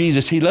anything about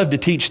Jesus, he loved to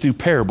teach through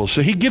parables.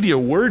 So he'd give you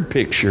a word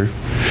picture,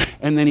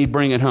 and then he'd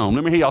bring it home.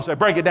 Let me hear y'all say,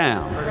 break it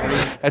down.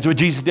 That's what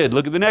Jesus did.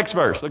 Look at the next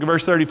verse. Look at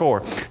verse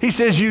 34. He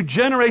says, you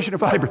generation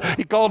of vipers.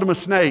 He called them a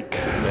snake.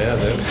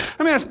 I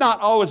mean, that's not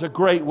always a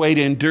great way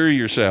to endear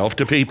yourself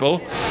to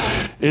people,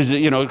 is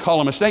it, to call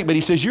them a snake. But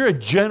he says, you're a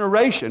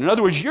generation. In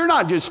other words, you're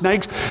not just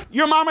snakes.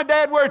 Your mom and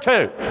dad were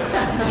too.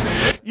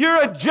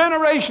 You're a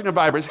generation of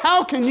vipers.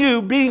 How can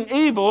you, being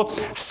evil,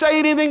 say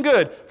anything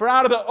good? For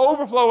out of the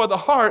overflow of the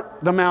heart,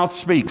 the mouth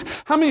speaks.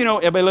 How many of you know,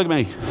 everybody look at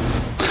me.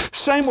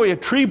 Same way a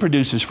tree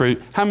produces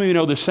fruit, how many of you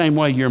know the same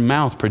way your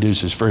mouth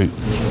produces fruit?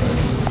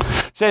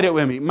 Say that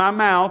with me. My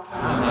mouth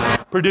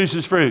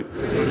produces fruit.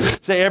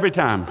 Say every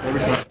time.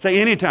 Say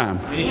anytime.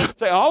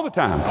 Say all the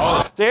time.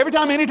 Say every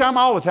time, anytime,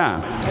 all the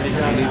time.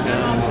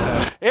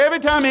 Every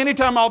time,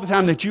 anytime, all the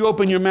time that you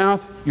open your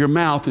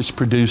mouth is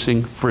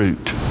producing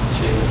fruit.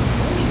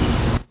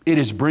 It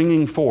is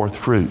bringing forth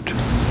fruit.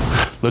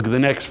 Look at the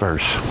next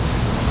verse.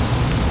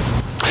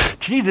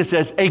 Jesus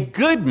says, a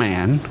good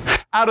man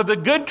out of the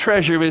good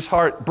treasure of his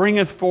heart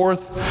bringeth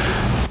forth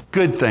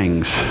good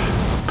things.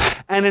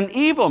 And an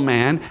evil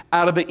man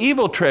out of the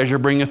evil treasure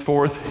bringeth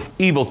forth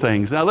evil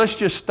things. Now let's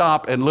just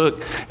stop and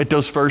look at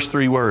those first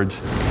three words.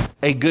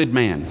 A good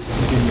man.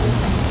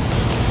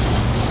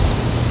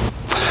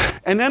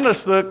 And then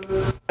let's look,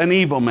 an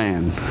evil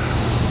man.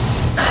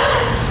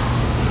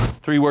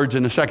 Three words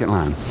in the second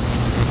line.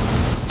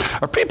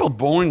 Are people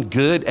born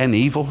good and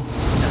evil?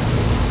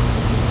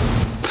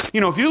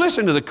 If you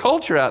listen to the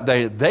culture out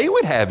there, they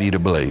would have you to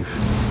believe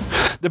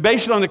that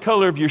based on the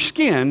color of your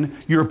skin,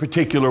 you're a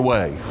particular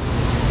way.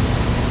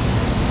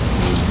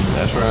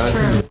 That's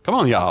right. Come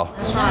on, y'all.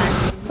 That's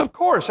right. Of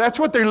course, that's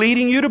what they're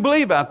leading you to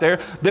believe out there,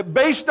 that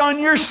based on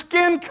your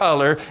skin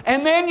color,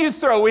 and then you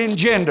throw in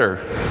gender.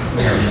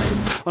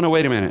 Oh, no,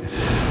 wait a minute.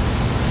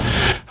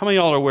 How many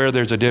of y'all are aware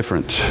there's a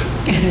difference?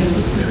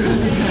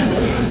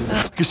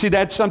 You see,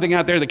 that's something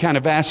out there that kind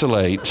of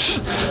vacillates,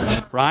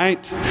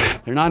 right?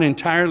 They're not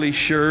entirely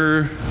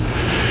sure.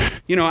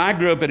 I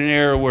grew up in an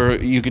era where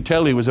you could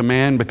tell he was a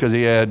man because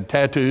he had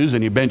tattoos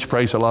and he bench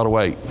pressed a lot of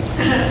weight,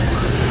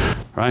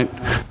 right?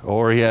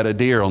 Or he had a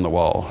deer on the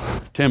wall,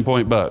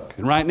 10-point buck.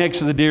 And right next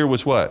to the deer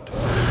was what?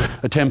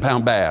 A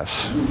 10-pound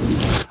bass.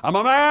 I'm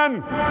a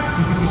man.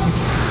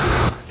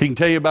 He can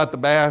tell you about the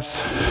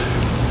bass.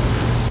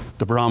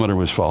 The barometer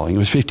was falling. It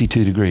was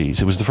 52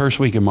 degrees. It was the first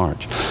week of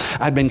March.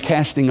 I'd been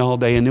casting all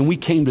day, and then we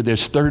came to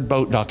this third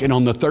boat dock, and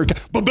on the third,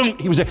 boom,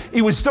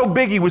 he was so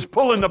big he was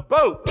pulling the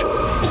boat.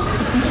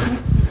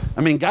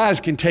 I mean,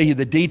 guys can tell you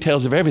the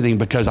details of everything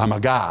because I'm a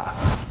guy.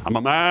 I'm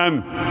a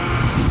man.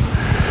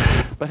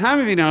 But how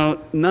many of you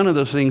know none of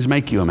those things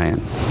make you a man?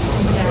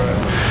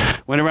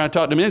 Whenever I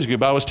talk to men's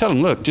group, I always tell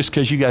them, look, just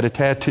because you got a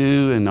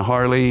tattoo and a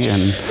Harley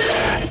and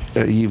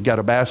you've got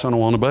a bass on a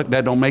wall and a buck,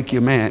 that don't make you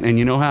a man. And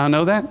you know how I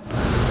know that?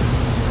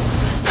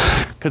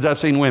 Because I've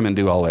seen women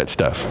do all that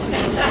stuff.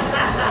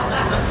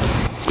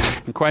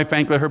 And quite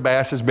frankly, her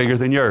bass is bigger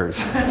than yours.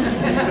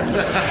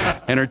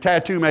 And her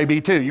tattoo may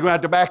be too. You're going to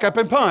have to back up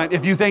and punt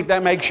if you think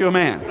that makes you a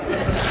man.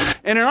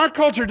 And in our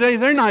culture today,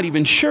 they're not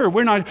even sure.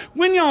 Wouldn't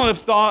y'all have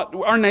thought,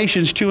 our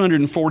nation's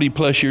 240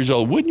 plus years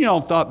old, wouldn't y'all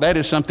have thought that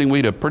is something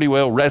we'd have pretty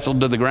well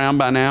wrestled to the ground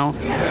by now?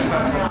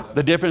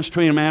 The difference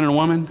between a man and a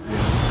woman?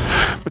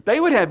 But they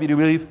would have you to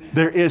believe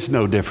there is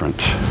no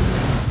difference.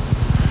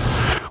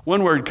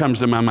 One word comes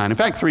to my mind. In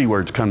fact, three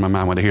words come to my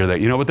mind when I hear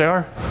that. You know what they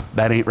are?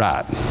 That ain't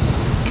right.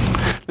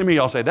 Let me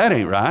y'all say, that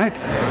ain't right.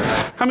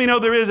 How many know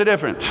there is a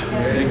difference?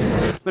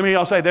 Let me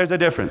y'all say, there's a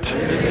difference.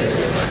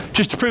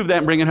 Just to prove that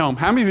and bring it home.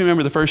 How many of you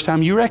remember the first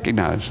time you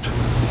recognized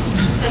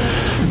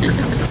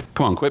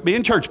Come on, quit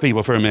being church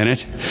people for a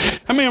minute.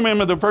 How many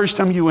remember the first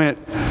time you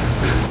went,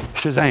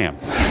 Shazam?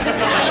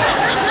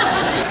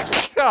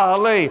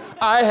 Golly,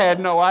 I had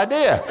no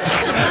idea.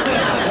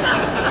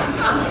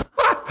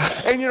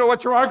 And you know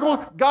what's remarkable?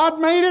 God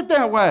made it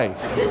that way.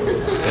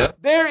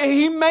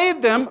 He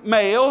made them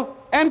male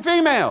and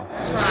female.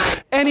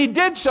 And he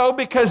did so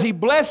because he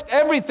blessed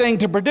everything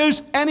to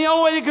produce, and the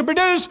only way you could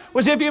produce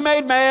was if you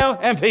made male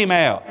and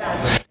female.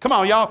 Come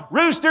on, y'all.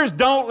 Roosters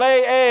don't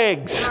lay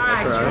eggs.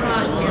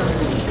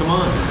 Come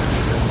on.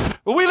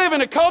 But we live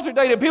in a culture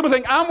today that people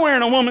think, I'm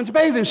wearing a woman's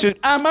bathing suit.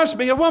 I must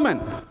be a woman.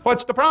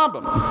 What's the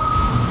problem?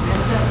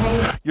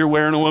 You're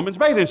wearing a woman's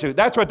bathing suit.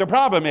 That's what the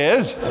problem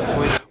is.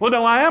 Well,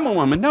 no, I am a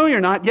woman. No, you're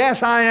not.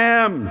 Yes, I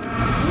am.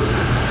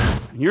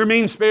 You're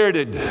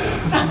mean-spirited.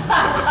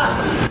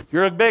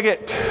 You're a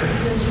bigot.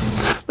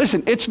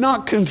 Listen, it's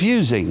not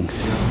confusing.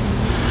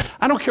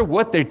 I don't care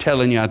what they're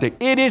telling you out there.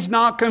 It is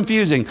not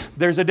confusing.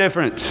 There's a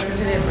difference.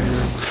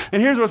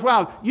 And here's what's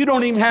wild. You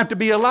don't even have to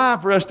be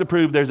alive for us to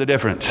prove there's a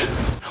difference.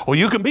 Well,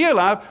 you can be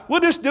alive.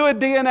 We'll just do a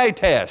DNA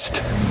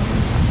test.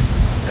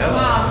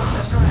 Wow,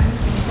 that's right.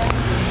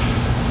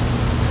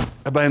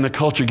 Everybody in the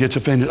culture gets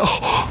offended.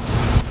 Oh,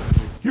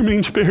 you're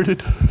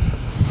mean-spirited.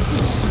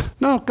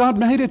 No, God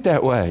made it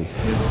that way.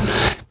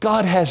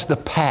 God has the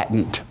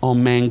patent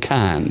on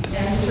mankind.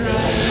 That's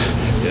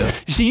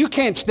right. You see, you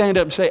can't stand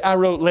up and say, I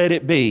wrote Let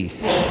It Be.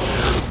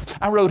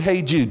 I wrote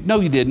Hey Jude. No,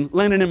 you didn't.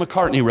 Lennon and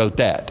McCartney wrote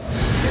that.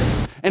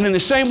 And in the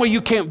same way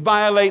you can't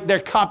violate their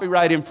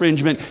copyright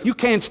infringement, you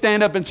can't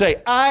stand up and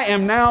say, I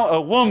am now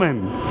a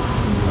woman.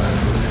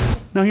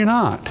 No, you're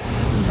not.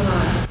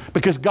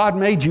 Because God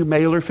made you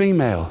male or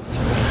female.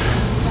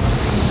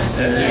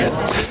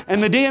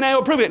 And the DNA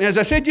will prove it. And as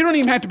I said, you don't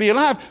even have to be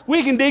alive.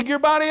 We can dig your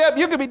body up.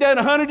 You could be dead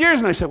 100 years.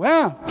 And I said,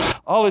 well,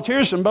 all it's here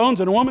is some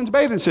bones in a woman's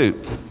bathing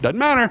suit. Doesn't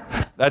matter.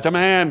 That's a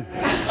man.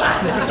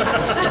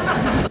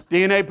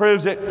 DNA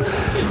proves it.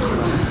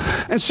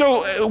 And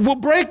so we'll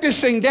break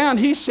this thing down.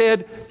 He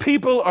said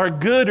people are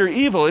good or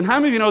evil. And how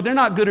many of you know they're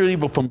not good or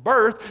evil from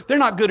birth? They're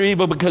not good or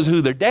evil because of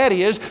who their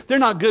daddy is. They're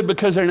not good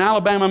because they're an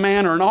Alabama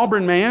man or an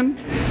Auburn man.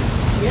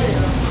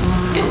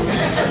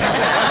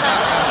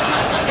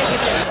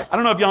 I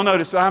don't know if y'all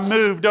noticed, I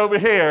moved over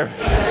here.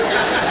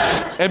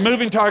 And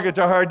moving targets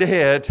are hard to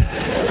hit.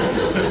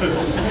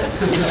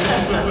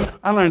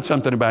 I learned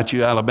something about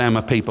you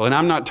Alabama people, and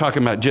I'm not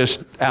talking about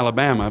just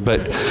Alabama,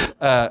 but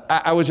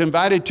I was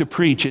invited to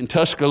preach in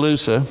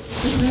Tuscaloosa.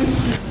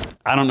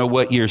 I don't know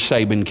what year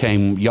Saban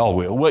came, y'all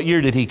will. What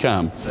year did he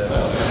come?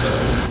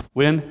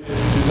 When?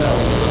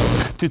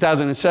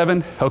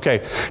 2007? Okay.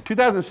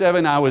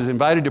 2007, I was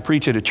invited to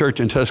preach at a church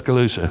in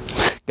Tuscaloosa.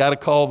 Got a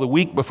call the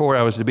week before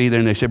I was to be there,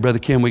 and they said, Brother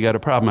Kim, we got a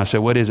problem. I said,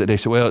 what is it? They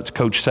said, well, it's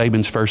Coach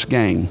Saban's first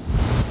game.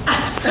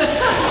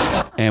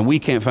 And we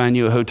can't find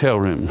you a hotel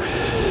room.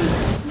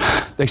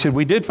 They said,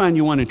 we did find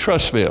you one in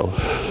Trussville.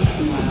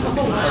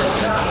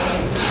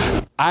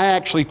 I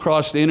actually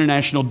crossed the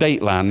international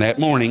date line that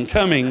morning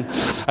coming.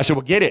 I said,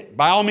 well, get it.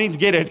 By all means,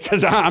 get it,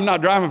 because I'm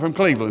not driving from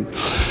Cleveland.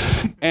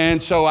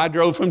 And so I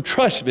drove from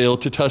Trussville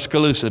to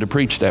Tuscaloosa to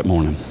preach that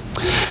morning.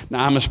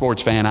 Now, I'm a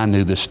sports fan. I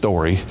knew this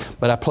story,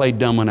 but I played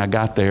dumb when I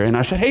got there. And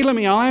I said, hey,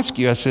 I'll ask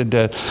you. I said,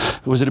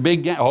 was it a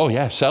big game? Oh,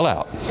 yeah,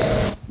 sellout.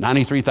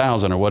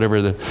 93,000 or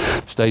whatever the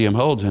stadium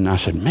holds. And I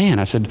said,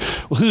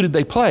 well, who did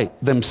they play?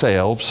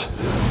 Themselves.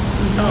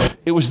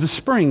 It was the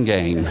spring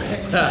game.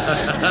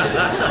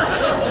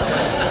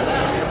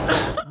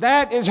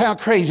 That is how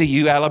crazy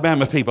you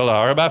Alabama people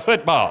are about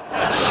football.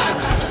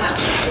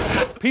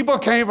 People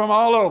came from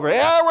all over.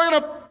 Yeah, we're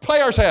going to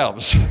play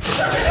ourselves.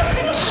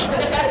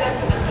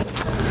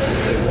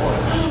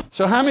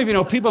 So how many of you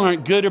know people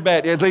aren't good or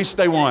bad? At least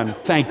they won.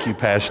 Thank you,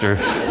 Pastor.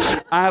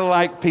 I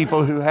like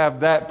people who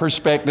have that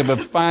perspective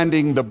of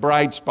finding the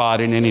bright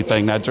spot in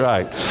anything. That's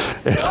right.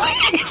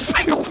 At least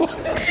they won.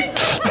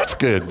 That's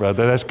good,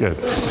 brother. That's good.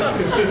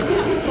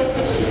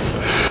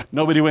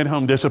 Nobody went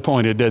home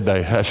disappointed, did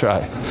they? That's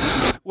right.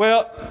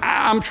 Well,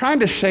 I'm trying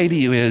to say to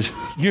you is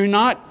you're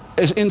not,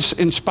 in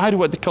spite of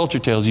what the culture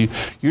tells you,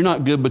 you're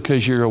not good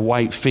because you're a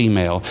white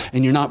female,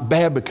 and you're not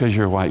bad because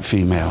you're a white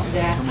female.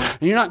 Exactly.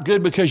 And you're not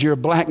good because you're a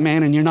black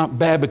man, and you're not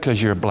bad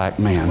because you're a black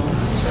man.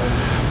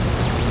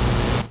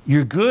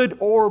 You're good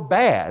or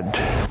bad,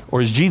 or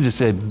as Jesus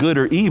said, good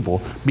or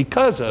evil,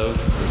 because of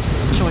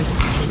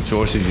The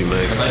choices you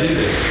make.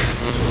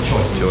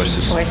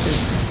 Choices.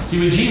 See,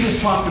 when Jesus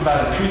talked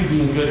about a tree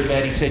being good or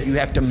bad, he said you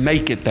have to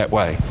make it that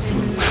way.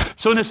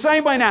 So in the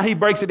same way now, he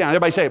breaks it down.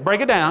 Everybody say it.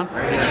 Break it down.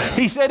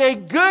 He said a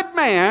good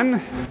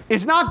man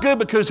is not good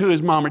because who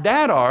his mom or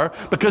dad are,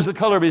 because of the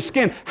color of his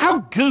skin. How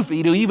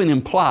goofy to even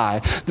imply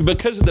that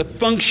because of the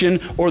function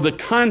or the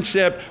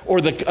concept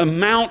or the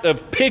amount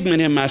of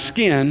pigment in my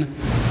skin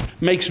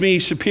makes me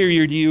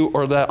superior to you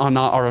or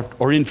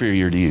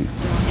inferior to you.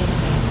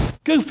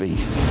 Goofy.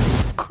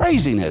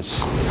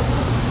 Craziness.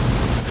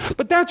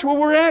 But that's where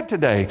we're at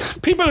today.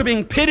 People are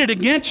being pitted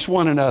against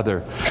one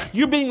another.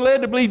 You're being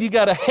led to believe you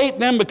got to hate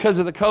them because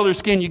of the color of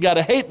skin. You got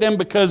to hate them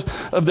because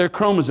of their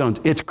chromosomes.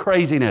 It's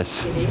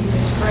craziness.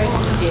 It's crazy.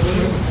 It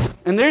is.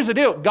 And there's the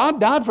deal. God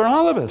died for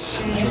all of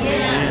us.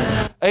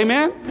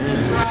 Amen?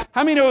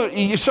 How many know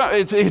it's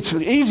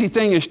an easy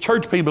thing as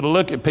church people to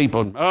look at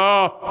people and,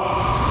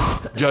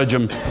 judge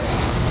them.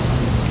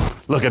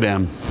 Look at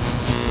them.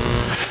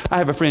 I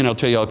have a friend, I'll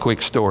tell you a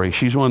quick story.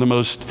 She's one of the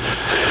most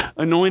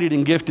anointed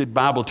and gifted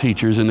Bible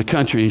teachers in the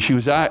country, and she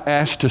was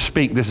asked to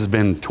speak, this has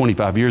been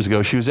 25 years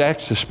ago, she was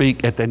asked to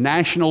speak at the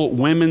National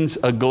Women's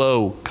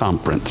Aglow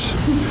Conference.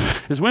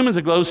 Does Women's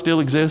Aglow still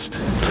exist?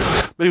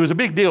 But it was a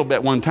big deal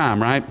at one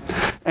time, right?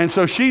 And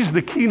so she's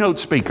the keynote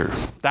speaker.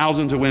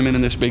 Thousands of women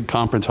in this big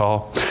conference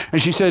hall.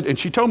 And she said, and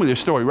she told me this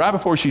story, right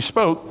before she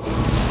spoke,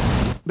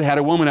 they had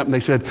a woman up and they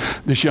said,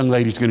 this young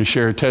lady's going to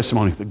share her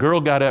testimony. The girl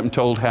got up and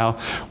told how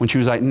when she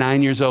was like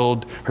 9 years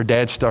old, her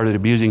dad started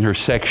abusing her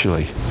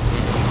sexually.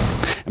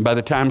 And by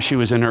the time she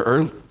was in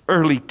her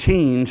early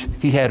teens,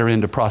 he had her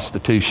into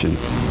prostitution.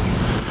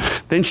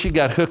 Then she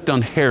got hooked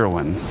on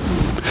heroin.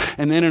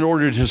 And then in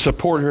order to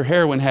support her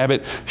heroin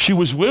habit, she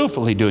was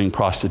willfully doing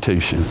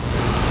prostitution.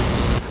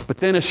 But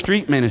then a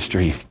street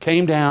ministry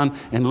came down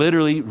and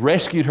literally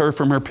rescued her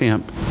from her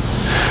pimp,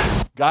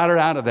 got her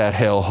out of that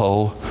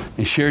hellhole,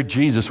 and shared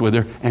Jesus with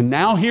her. And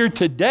now here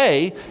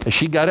today, as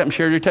she got up and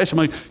shared her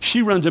testimony,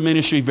 she runs a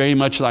ministry very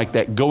much like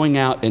that, going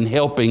out and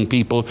helping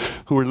people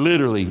who are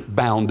literally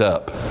bound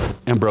up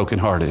and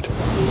brokenhearted.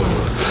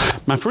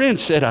 My friend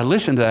said, I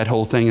listened to that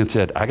whole thing and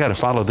said, I got to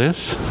follow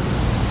this.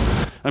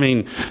 I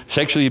mean,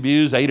 sexually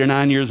abused, 8 or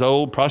 9 years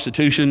old,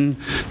 prostitution,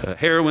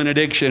 heroin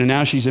addiction, and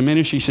now she's in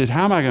ministry. She said,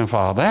 how am I going to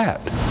follow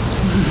that?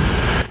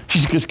 She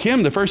said, because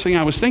Kim, the first thing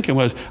I was thinking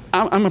was,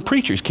 I'm a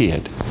preacher's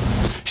kid.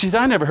 She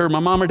said, I never heard my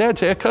mom or dad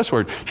say a cuss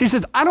word. She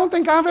says, I don't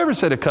think I've ever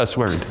said a cuss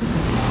word.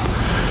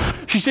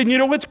 She said, you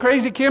know what's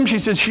crazy, Kim? She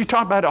said, she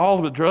talked about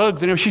all the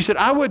drugs. And she said,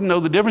 I wouldn't know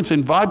the difference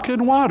in vodka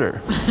and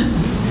water.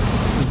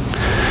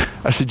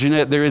 I said,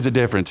 Jeanette, there is a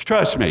difference.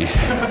 Trust me.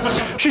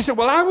 She said,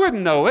 well, I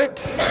wouldn't know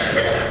it.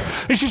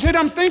 And she said,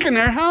 I'm thinking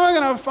there, how am I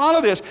going to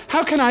follow this?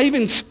 How can I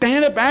even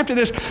stand up after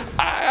this?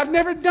 I've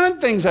never done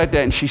things like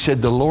that. And she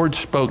said, the Lord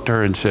spoke to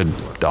her and said,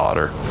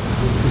 daughter,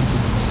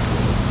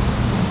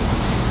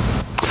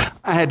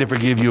 I had to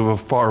forgive you of a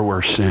far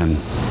worse sin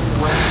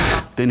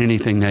than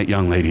anything that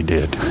young lady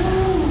did.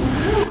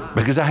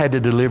 Because I had to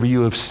deliver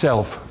you of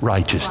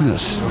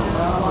self-righteousness.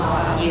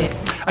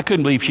 I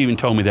couldn't believe she even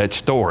told me that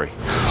story.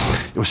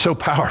 It was so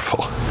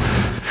powerful.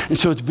 And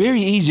so it's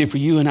very easy for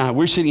you and I.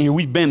 We're sitting here,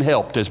 we've been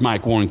helped, as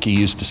Mike Warnke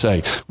used to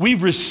say.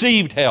 We've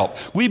received help.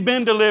 We've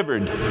been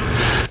delivered.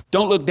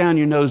 Don't look down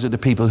your nose at the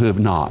people who have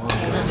not.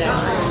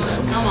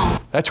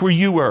 That's where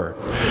you were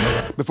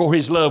before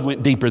his love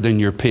went deeper than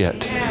your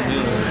pit.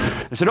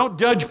 And so don't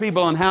judge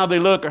people on how they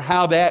look or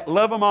how they act.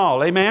 Love them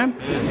all. Amen?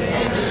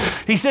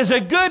 He says a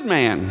good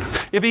man,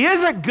 if he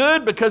isn't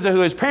good because of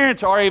who his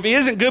parents are, if he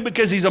isn't good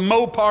because he's a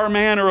Mopar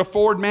man or a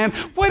Ford man,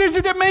 what is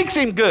it that makes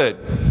him good?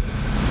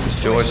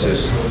 His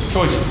choices.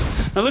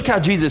 Now look how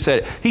Jesus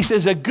said it. He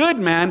says, a good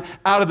man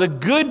out of the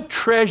good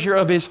treasure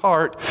of his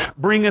heart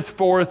bringeth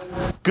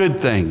forth good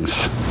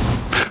things.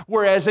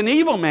 Whereas an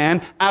evil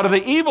man out of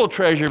the evil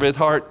treasure of his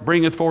heart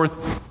bringeth forth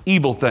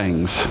evil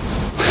things.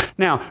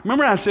 Now,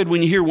 remember I said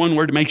when you hear one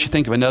word, it makes you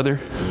think of another?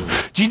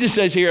 Jesus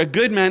says here, a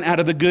good man out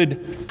of the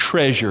good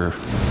treasure.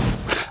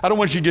 I don't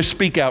want you to just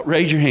speak out,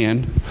 raise your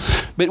hand.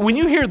 But when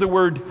you hear the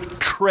word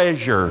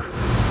treasure,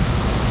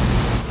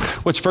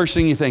 what's the first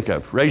thing you think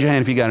of? Raise your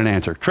hand if you got an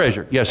answer.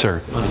 Treasure. Yes,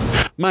 sir.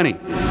 Money.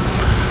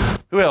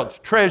 Who else?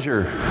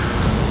 Treasure.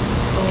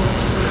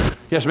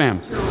 Yes,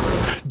 ma'am.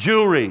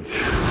 Jewelry.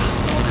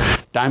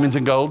 Diamonds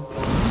and gold.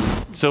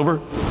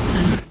 Silver.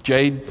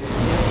 Jade.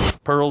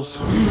 Pearls.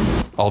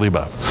 All the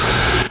above.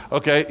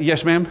 Okay.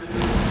 Yes, ma'am.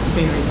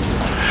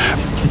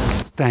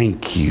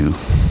 Thank you.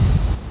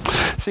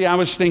 See, I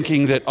was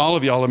thinking that all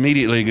of y'all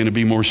immediately are going to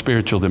be more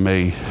spiritual than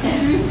me.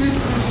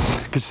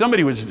 Because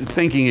somebody was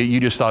thinking that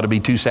you just ought to be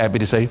too sappy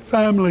to say,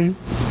 family,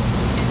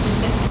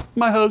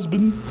 my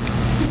husband,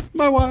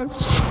 my wife.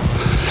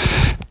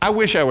 I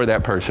wish I were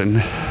that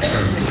person.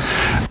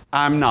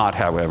 I'm not,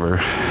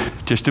 however.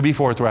 Just to be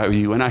forthright with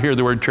you, when I hear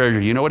the word treasure,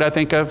 you know what I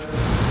think of?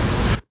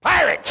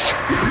 Pirates!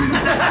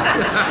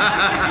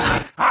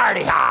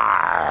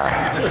 Hardy-har!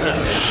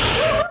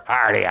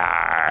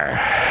 Hardy-har!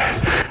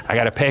 I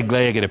got a peg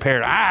leg and a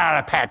pair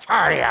of patch.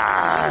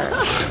 Hardy-har!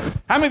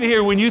 How many of you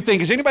here, when you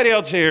think, is anybody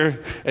else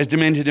here as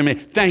demented to me?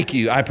 Thank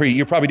you.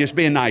 You're probably just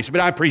being nice, but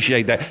I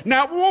appreciate that.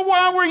 Now,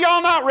 why were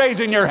y'all not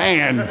raising your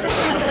hands?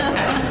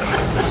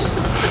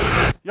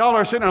 Y'all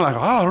are sitting there like, oh,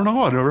 I don't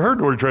know. I never heard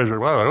the word treasure.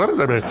 Wow, what does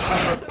that mean?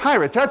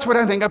 Pirates. That's what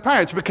I think of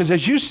pirates. Because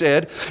as you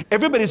said,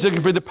 everybody's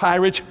looking for the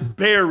pirate's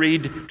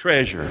buried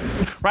treasure.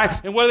 Right?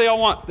 And what do they all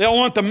want? They all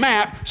want the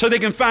map so they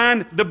can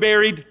find the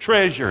buried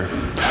treasure.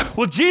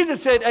 Well,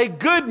 Jesus said, a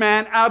good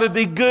man out of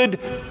the good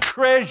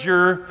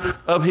treasure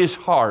of his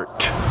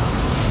heart.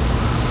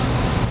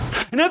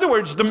 In other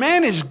words, the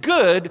man is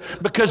good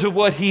because of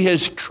what he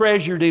has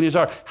treasured in his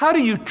heart. How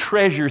do you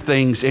treasure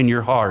things in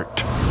your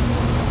heart?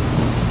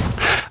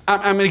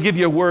 I'm going to give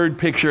you a word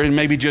picture and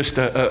maybe just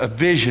a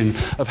vision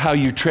of how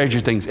you treasure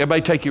things.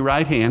 Everybody take your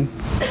right hand.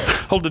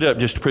 Hold it up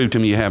just to prove to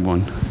me you have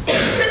one.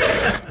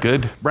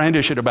 Good.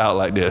 Brandish it about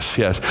like this.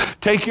 Yes.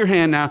 Take your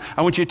hand now.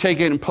 I want you to take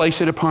it and place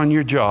it upon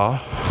your jaw.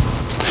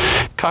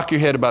 Cock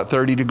your head about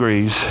 30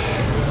 degrees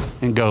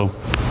and go.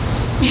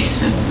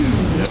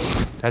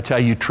 That's how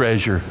you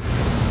treasure.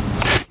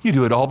 You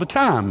do it all the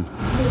time.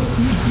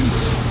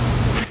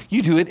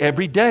 You do it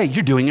every day.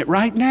 You're doing it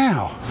right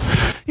now.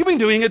 You've been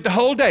doing it the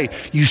whole day.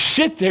 You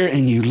sit there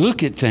and you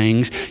look at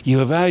things,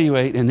 you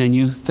evaluate, and then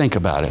you think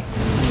about it.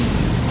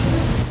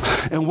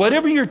 And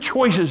whatever your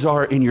choices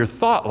are in your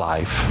thought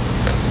life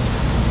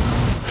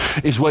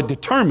is what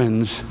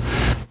determines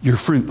your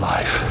fruit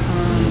life.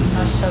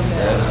 That's so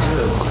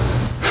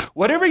good.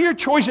 Whatever your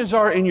choices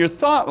are in your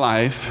thought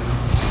life,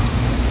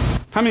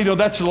 how many know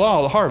that's the law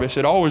of the harvest?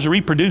 It always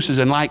reproduces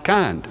in like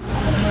kind.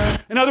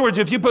 In other words,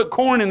 if you put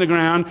corn in the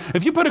ground,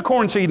 if you put a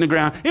corn seed in the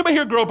ground, anybody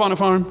here grow up on a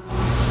farm?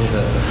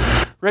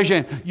 Raise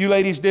your hand. You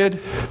ladies did?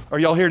 Are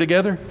y'all here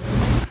together?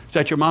 Is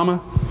that your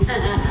mama?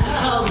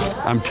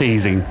 I'm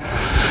teasing.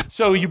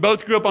 So you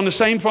both grew up on the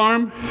same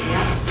farm?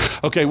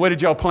 Okay, what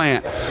did y'all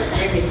plant?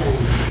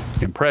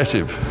 Everything.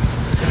 Impressive.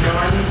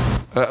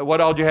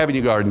 What all did you have in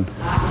your garden?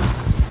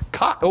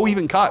 Cotton. Oh,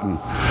 even cotton.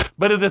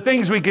 But of the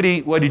things we could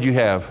eat, what did you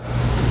have?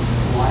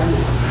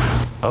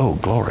 Watermelon. Oh,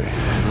 glory.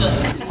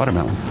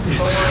 Watermelon.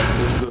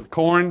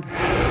 Corn.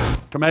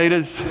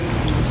 Tomatoes.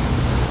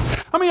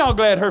 How many of y'all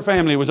glad her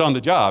family was on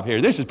the job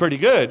here? This is pretty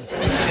good.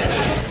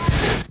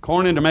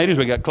 Corn and tomatoes,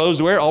 we got clothes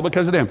to wear, all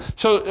because of them.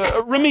 So,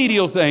 a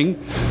remedial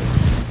thing.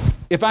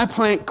 If I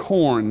plant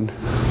corn,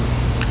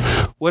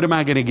 what am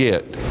I going to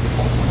get?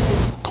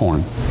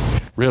 Corn.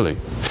 Really?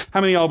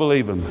 How many of y'all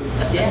believe him?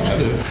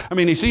 Yeah. I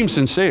mean, he seems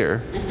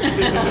sincere.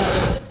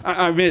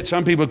 I admit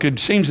some people could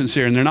seem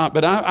sincere and they're not,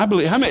 but I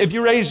believe. How many, if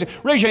you raise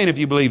your hand if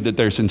you believe that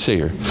they're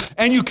sincere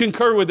and you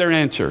concur with their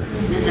answer,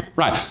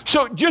 right?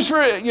 So just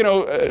for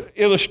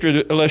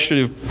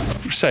illustrative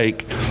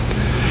sake,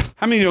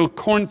 how many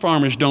corn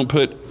farmers don't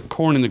put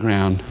corn in the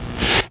ground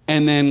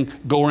and then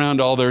go around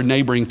to all their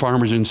neighboring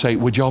farmers and say,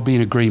 "Would y'all be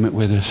in agreement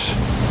with us?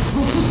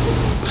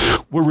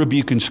 We're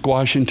rebuking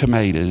squash and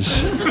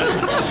tomatoes,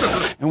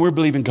 and we're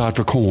believing God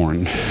for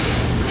corn."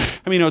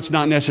 I mean, it's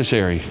not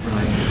necessary.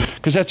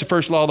 Because that's the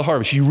first law of the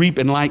harvest. You reap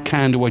in like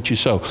kind to what you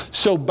sow.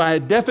 So by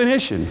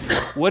definition,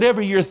 whatever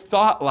your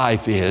thought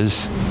life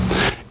is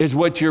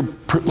what your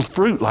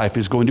fruit life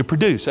is going to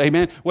produce.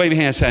 Amen? Wave your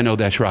hand and say, "I know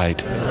that's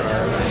right."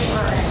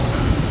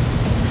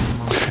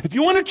 If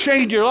you want to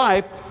change your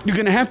life, you're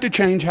going to have to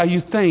change how you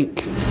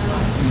think.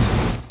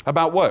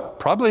 About what?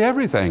 Probably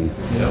everything.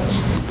 Yep.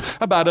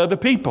 About other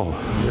people.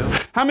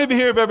 Yep. How many of you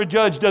here have ever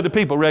judged other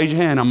people? Raise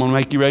your hand. I'm going to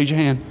make you raise your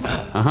hand.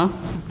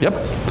 Yep.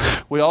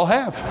 We all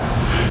have.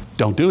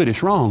 Don't do it.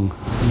 It's wrong.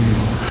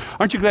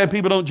 Aren't you glad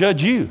people don't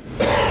judge you?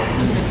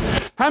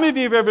 How many of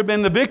you have ever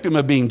been the victim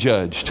of being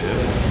judged?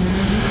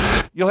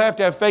 You'll have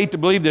to have faith to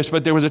believe this,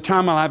 but there was a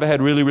time in my life I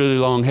had really, really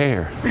long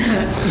hair.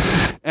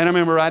 And I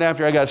remember right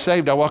after I got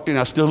saved, I walked in,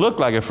 I still looked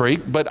like a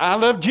freak, but I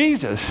loved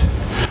Jesus.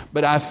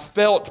 But I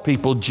felt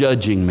people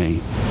judging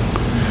me.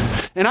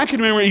 And I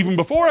can remember even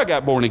before I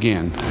got born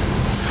again,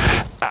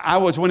 I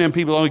was one of them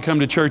people only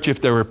come to church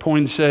if there were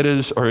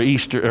poinsettias or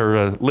Easter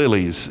or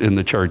lilies in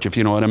the church, if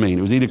you know what I mean.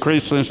 It was either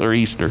Christmas or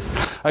Easter.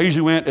 I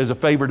usually went as a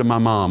favor to my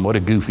mom. What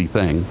a goofy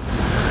thing.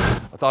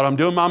 I thought I'm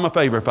doing mom a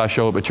favor if I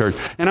show up at church.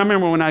 And I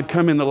remember when I'd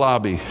come in the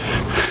lobby,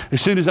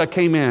 as soon as I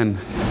came in,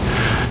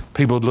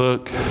 people would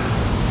look,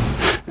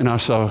 and I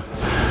saw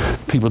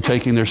people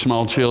taking their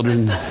small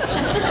children,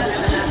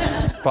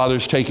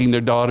 fathers taking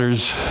their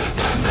daughters.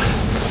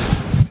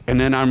 And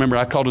then I remember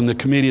I called them the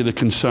Committee of the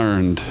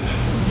Concerned.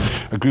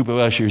 A group of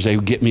ushers, they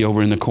would get me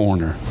over in the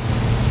corner.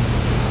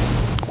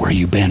 "Where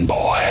you been,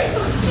 boy?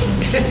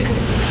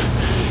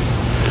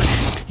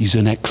 You was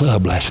in that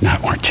club last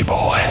night, weren't you,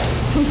 boy?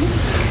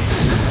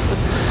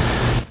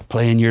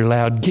 Playing your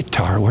loud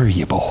guitar, where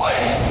you, boy?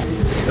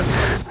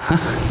 Huh?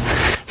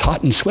 It's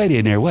hot and sweaty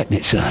in there, wasn't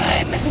it, son?"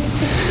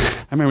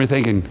 I remember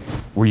thinking,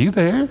 "Were you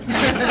there?"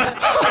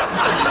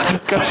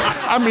 Because,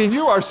 I mean,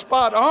 you are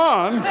spot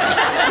on,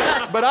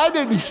 but I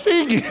didn't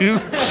see you.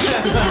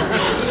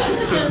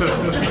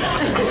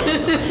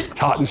 It's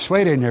hot and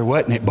sweaty in there,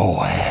 wasn't it,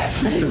 boy?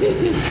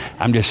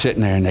 I'm just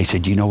sitting there, and they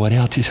said, "You know what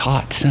else is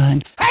hot,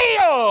 son?"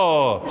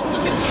 Hey-oh!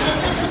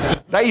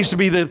 That used to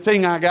be the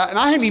thing I got, and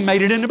I hadn't even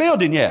made it in the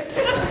building yet.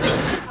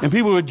 And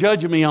people were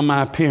judging me on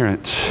my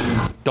appearance.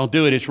 "Don't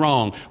do it, it's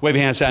wrong." Wave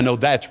your hand and say, "I know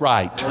that's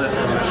right."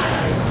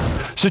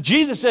 So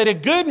Jesus said a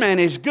good man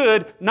is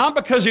good, not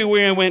because of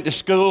where he went to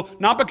school,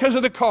 not because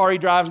of the car he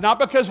drives, not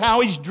because of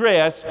how he's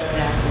dressed.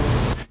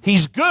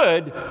 He's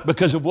good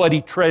because of what he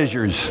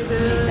treasures.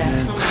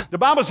 The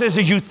Bible says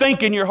as you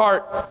think in your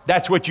heart,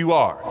 that's what you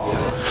are.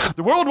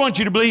 The world wants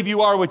you to believe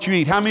you are what you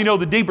eat. How many know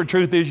the deeper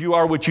truth is you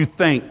are what you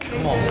think?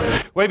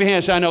 Wave your hand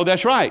and say, "I know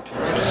that's right."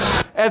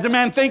 As a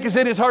man thinketh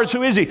in his heart,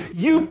 so is he.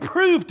 You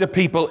prove to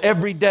people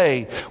every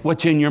day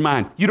what's in your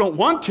mind. You don't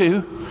want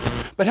to,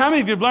 but how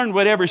many of you have learned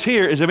whatever's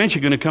here is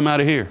eventually going to come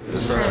out of here?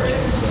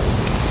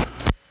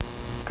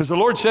 Because the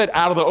Lord said,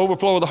 out of the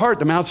overflow of the heart,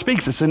 the mouth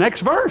speaks. It's the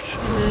next verse.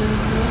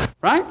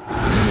 Right?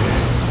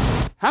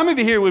 How many of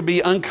you here would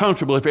be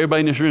uncomfortable if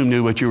everybody in this room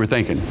knew what you were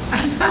thinking?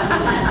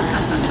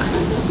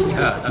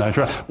 That's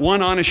right.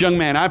 One honest young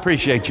man. I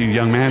appreciate you,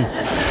 young man.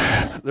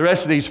 The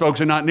rest of these folks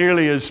are not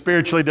nearly as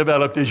spiritually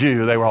developed as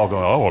you. They were all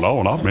going, oh,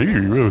 no, not me.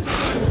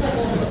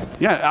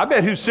 Yeah, I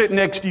bet who's sitting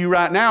next to you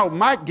right now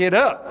might get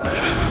up.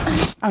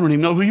 I don't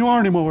even know who you are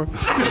anymore.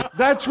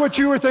 That's what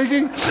you were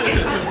thinking?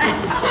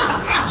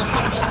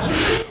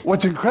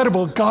 What's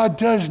incredible, God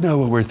does know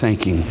what we're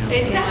thinking.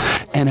 Exactly.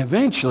 And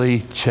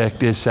eventually, check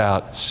this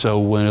out, so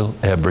will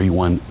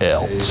everyone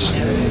else.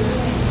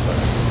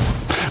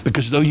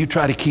 Because though you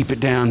try to keep it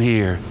down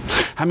here,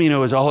 how many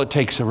know is all it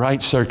takes the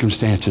right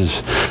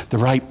circumstances, the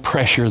right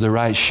pressure, the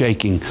right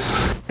shaking,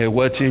 and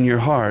what's in your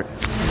heart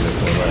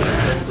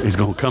is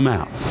going to come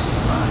out.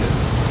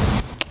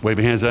 Wave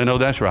your hands, I know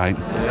that's right.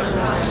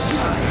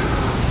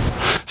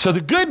 So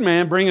the good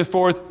man bringeth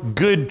forth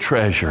good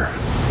treasure.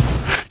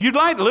 You'd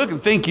like to look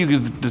and think you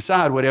could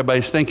decide what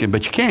everybody's thinking,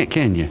 but you can't,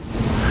 can you?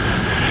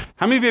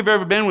 How many of you have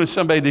ever been with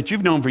somebody that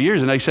you've known for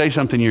years and they say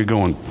something you're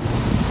going,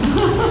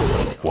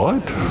 what?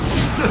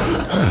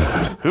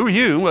 Who are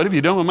you? What have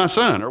you done with my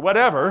son? Or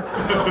whatever.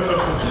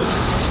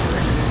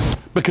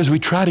 Because we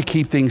try to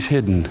keep things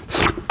hidden.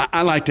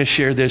 I like to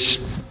share this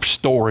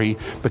story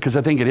because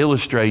I think it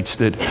illustrates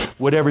that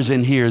whatever's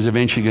in here is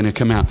eventually going to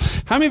come out.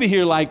 How many of you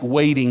here like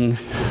waiting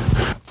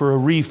for a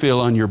refill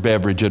on your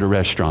beverage at a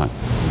restaurant?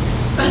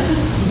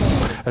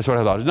 That's what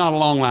I thought. There's not a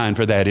long line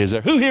for that, is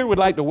there? Who here would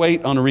like to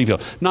wait on a refill?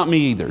 Not me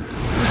either.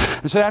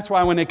 And so that's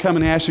why when they come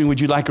and ask me, would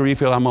you like a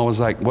refill? I'm always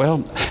like,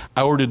 well,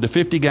 I ordered the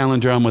 50-gallon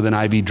drum with an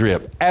IV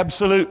drip.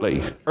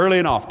 Absolutely. Early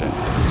and often.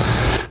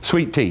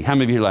 Sweet tea. How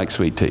many of you like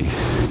sweet tea?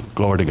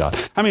 Glory to God.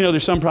 How many know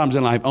there's some problems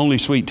in life only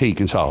sweet tea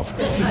can solve?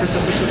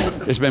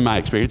 It's been my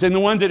experience. And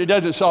the ones that it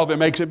doesn't solve, it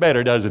makes it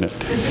better, doesn't it?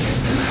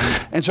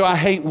 And so I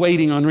hate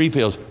waiting on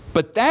refills.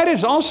 But that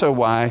is also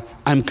why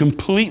I'm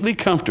completely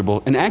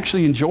comfortable and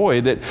actually enjoy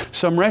that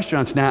some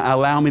restaurants now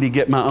allow me to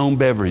get my own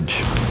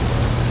beverage.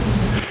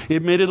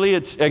 Admittedly,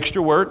 it's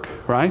extra work,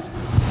 right?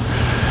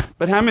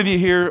 But how many of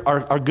you here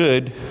are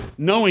good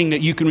knowing that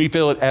you can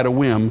refill it at a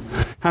whim?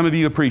 How many of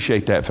you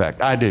appreciate that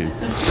fact? I do.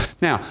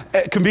 Now,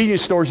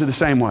 convenience stores are the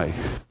same way.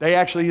 They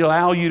actually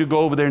allow you to go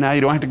over there now. You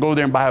don't have to go over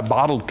there and buy a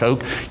bottled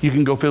Coke. You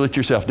can go fill it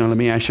yourself. Now, let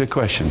me ask you a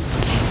question.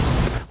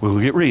 We'll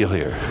get real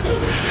here.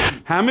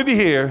 How many of you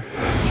here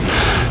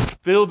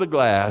fill the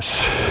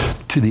glass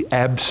to the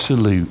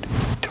absolute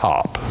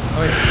top?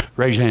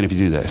 Raise your hand if you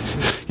do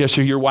that. Yes,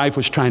 sir, your wife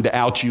was trying to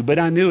out you, but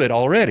I knew it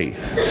already.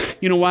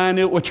 You know why I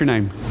knew it? What's your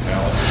name?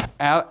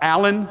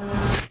 Alan.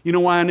 You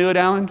know why I knew it,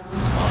 Alan?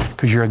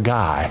 Because you're a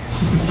guy.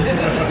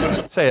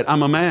 Say it,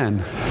 I'm a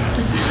man.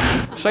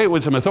 Say it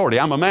with some authority,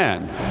 I'm a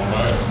man.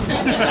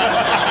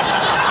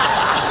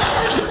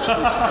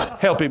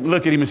 Help him,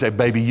 look at him and say,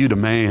 baby, you the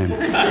man.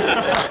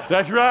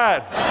 That's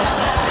right.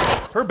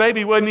 Her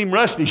baby wasn't even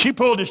rusty. She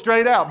pulled it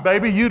straight out.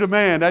 Baby, you the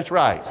man. That's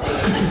right.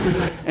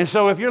 And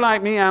so if you're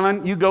like me,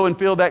 Alan, you go and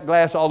fill that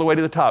glass all the way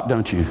to the top,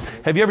 don't you?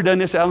 Have you ever done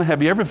this, Alan?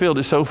 Have you ever filled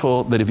it so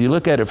full that if you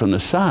look at it from the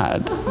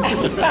side,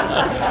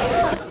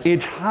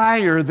 it's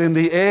higher than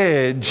the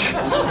edge?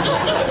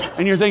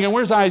 And you're thinking,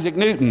 where's Isaac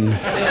Newton?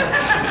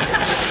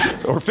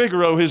 Or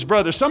Figaro, his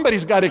brother?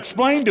 Somebody's got to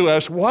explain to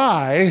us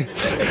why.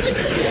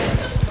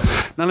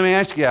 Now let me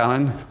ask you,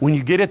 Alan, when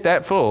you get it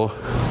that full,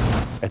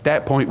 at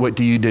that point, what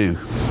do you do?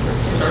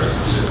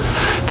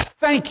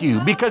 Thank you,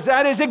 because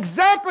that is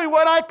exactly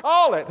what I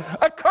call it,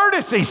 a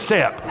courtesy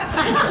sip.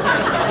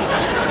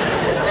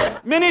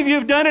 Many of you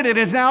have done it. It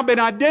has now been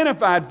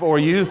identified for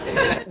you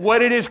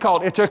what it is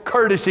called. It's a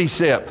courtesy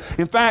sip.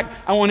 In fact,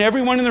 I want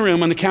everyone in the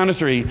room on the count of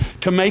 3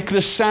 to make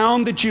the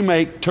sound that you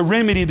make to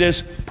remedy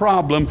this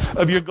problem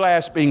of your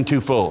glass being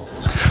too full.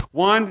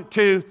 1,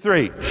 2,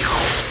 3.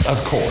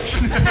 Of course.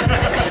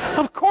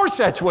 Of course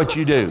that's what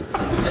you do.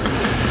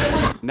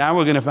 Now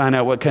we're going to find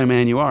out what kind of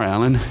man you are,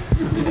 Alan.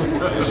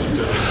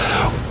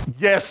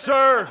 Yes,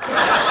 sir.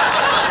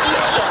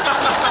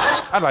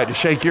 I'd like to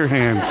shake your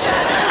hand.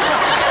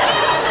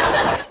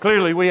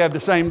 Clearly, we have the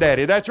same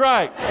daddy. That's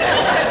right.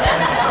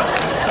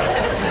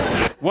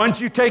 Once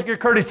you take your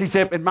courtesy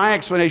sip, and my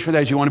explanation for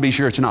that is you want to be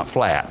sure it's not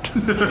flat.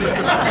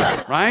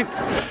 Right?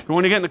 You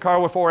want to get in the car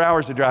with 4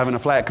 hours to drive in a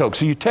flat Coke.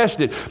 So you test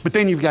it, but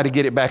then you've got to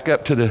get it back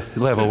up to the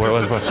level where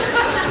it was.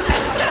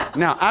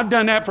 Now, I've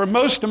done that for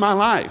most of my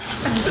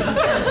life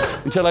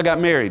until I got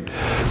married.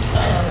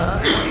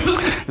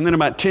 And then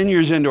about 10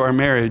 years into our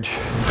marriage,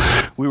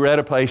 we were at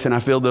a place and I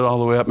filled it all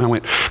the way up and I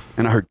went,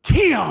 and I heard,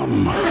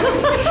 Kim!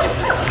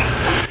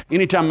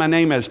 Anytime my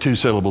name has 2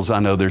 syllables, I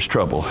know there's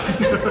trouble.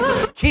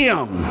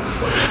 Kim!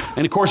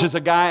 And of course, as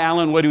a guy,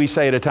 Alan, what do we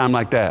say at a time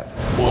like that?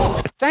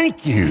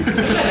 Thank you.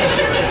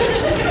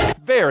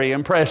 Very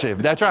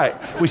impressive. That's right.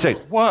 We say,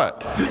 what?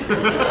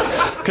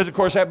 Because, of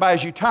course, that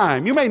buys you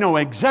time. You may know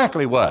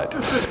exactly what,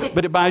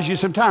 but it buys you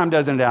some time,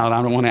 doesn't it, Alan?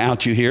 I don't want to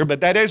out you here,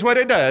 but that is what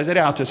it does. It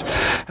outs us.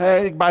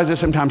 It buys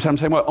us some time. Some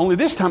say, well, only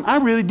this time I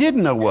really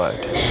didn't know what.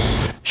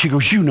 She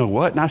goes, you know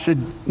what? And I said,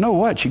 know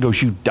what? She goes,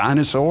 you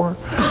dinosaur?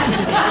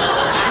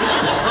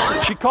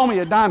 She called me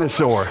a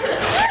dinosaur.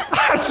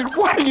 I said,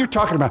 what are you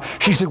talking about?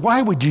 She said,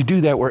 why would you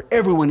do that where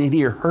everyone in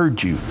here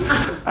heard you?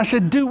 I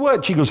said, do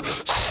what? She goes,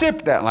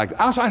 sip that like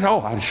that. I was like,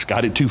 oh, I just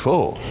got it too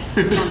full.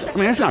 I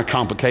mean, that's not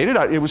complicated.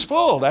 It was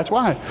full, that's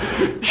why.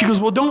 She goes,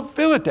 well, don't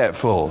fill it that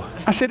full.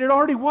 I said, it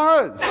already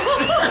was.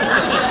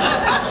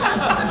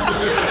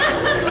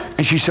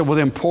 And she said, well,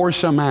 then pour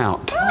some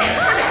out.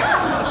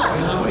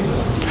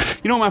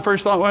 You know what my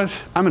first thought was?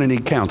 I'm going to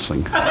need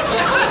counseling.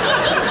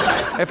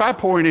 If I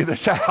pour any of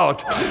this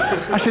out,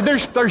 I said,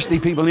 there's thirsty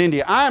people in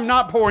India. I am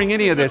not pouring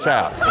any of this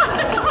out.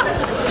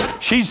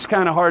 She's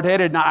kind of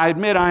hard-headed, and I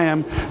admit I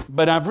am,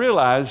 but I've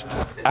realized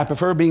I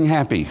prefer being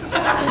happy.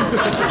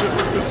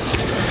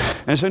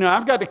 And so now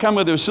I've got to come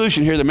with a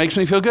solution here that makes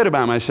me feel good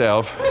about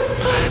myself,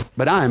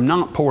 but I am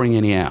not pouring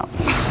any out.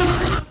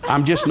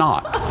 I'm just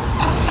not.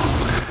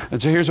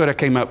 And so here's what I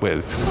came up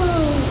with.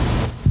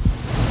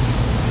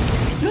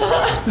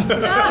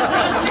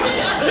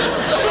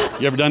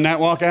 You ever done that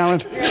walk,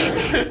 Alan?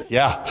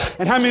 Yeah.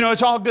 And how many know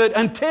it's all good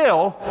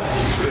until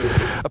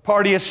a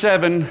party of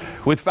 7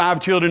 with 5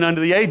 children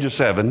under the age of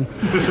 7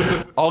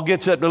 all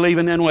gets up to leave,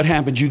 and then what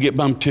happens? You get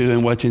bumped to,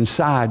 and what's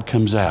inside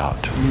comes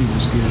out.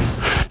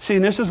 See,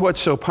 and this is what's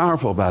so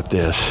powerful about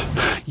this.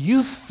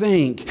 You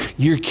think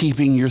you're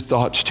keeping your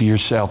thoughts to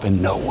yourself,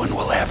 and no one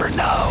will ever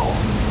know.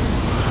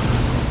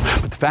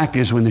 But the fact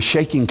is, when the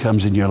shaking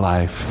comes in your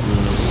life,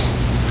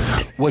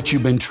 what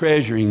you've been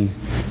treasuring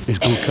is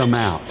going to come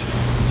out.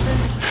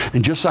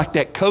 And just like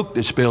that Coke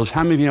that spills,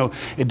 how many of you know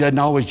it doesn't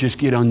always just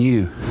get on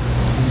you?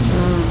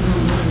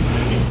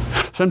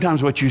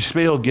 Sometimes what you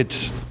spill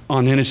gets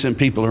on innocent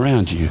people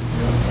around you.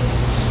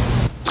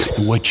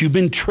 And what you've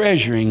been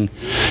treasuring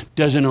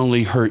doesn't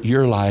only hurt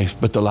your life,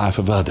 but the life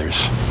of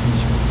others.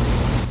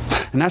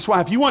 And that's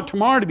why if you want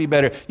tomorrow to be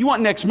better, you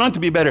want next month to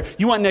be better,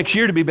 you want next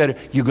year to be better,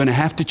 you're going to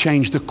have to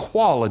change the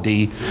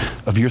quality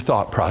of your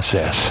thought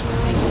process.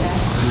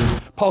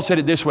 Paul said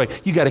it this way,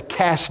 you got to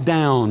cast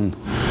down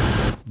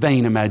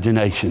vain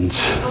imaginations,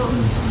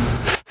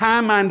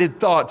 high-minded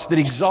thoughts that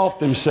exalt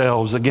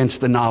themselves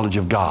against the knowledge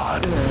of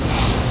God.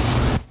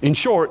 In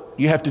short,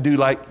 you have to do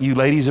like you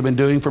ladies have been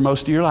doing for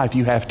most of your life.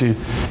 You have to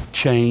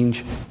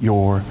change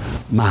your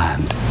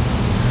mind.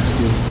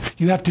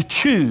 You have to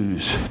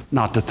choose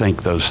not to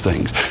think those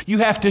things. You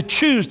have to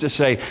choose to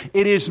say,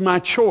 it is my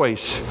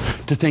choice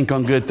to think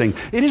on good things.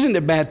 It isn't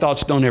that bad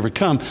thoughts don't ever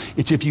come.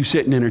 It's if you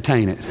sit and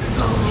entertain it.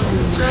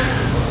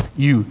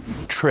 You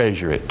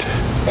treasure it.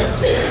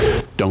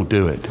 Don't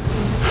do it.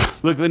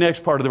 Look at the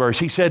next part of the verse.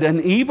 He said,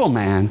 an evil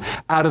man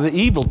out of the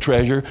evil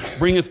treasure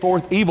bringeth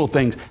forth evil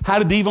things. How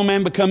did the evil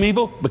man become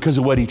evil? Because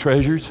of what he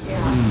treasures.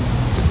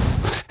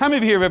 How many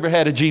of you have ever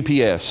had a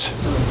GPS?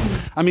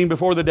 I mean,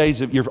 before the days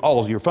of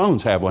all your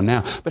phones have one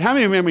now. But how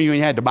many remember when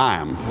you had to buy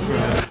them?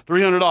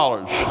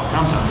 $300.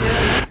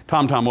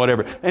 TomTom,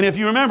 whatever. And if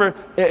you remember,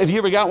 if you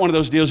ever got one of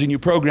those deals and you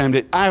programmed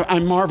it, I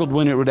marveled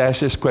when it would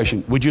ask this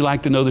question, would you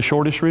like to know the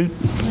shortest route?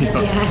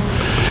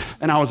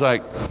 And I was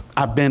like,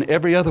 I've been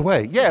every other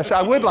way. Yes,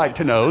 I would like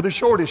to know the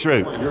shortest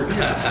route.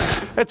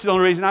 That's the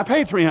only reason I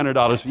paid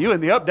 $300 for you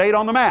and the update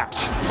on the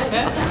maps.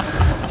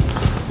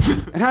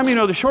 And how many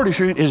know the shortest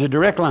route is a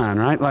direct line,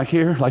 right? Like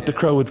here, like the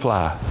crow would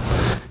fly.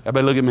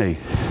 Everybody look at me.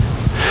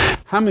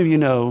 How many of you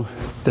know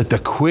that the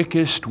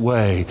quickest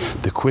way,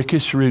 the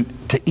quickest route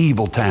to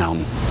evil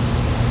town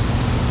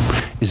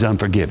is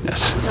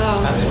unforgiveness?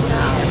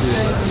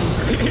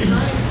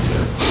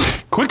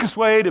 Quickest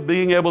way to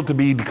being able to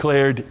be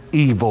declared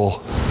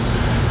evil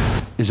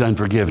is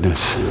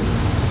unforgiveness.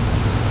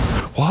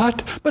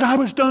 What? But I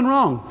was done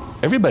wrong.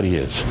 Everybody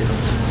is.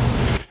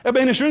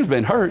 Everybody in this room's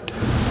been hurt.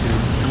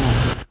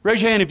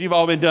 Raise your hand if you've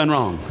all been done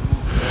wrong.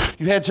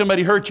 You've had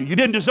somebody hurt you. You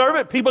didn't deserve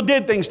it. People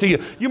did things to you.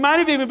 You might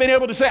have even been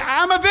able to say,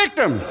 I'm a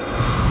victim.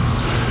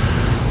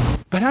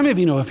 But how many of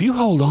you know if you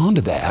hold on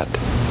to that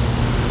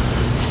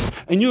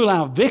and you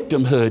allow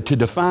victimhood to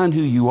define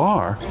who you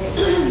are,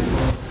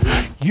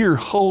 your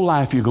whole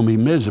life you're going to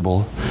be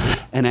miserable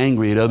and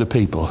angry at other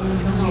people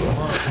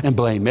and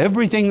blame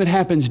everything that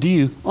happens to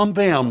you on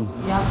them.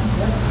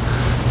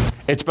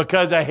 It's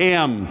because of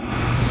him.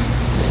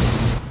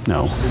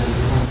 No.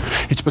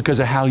 It's because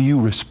of how you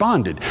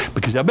responded.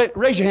 Because I bet,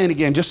 raise your hand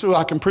again just so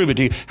I can prove it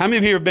to you. How many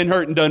of you have been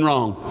hurt and done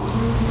wrong?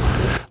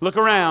 Look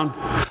around.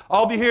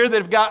 All of you here that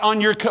have got on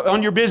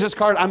your business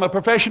card, I'm a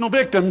professional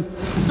victim.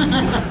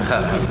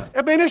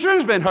 Everybody in this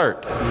room's been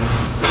hurt.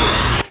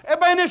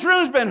 Everybody in this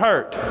room's been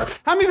hurt.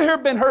 How many of you here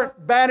have been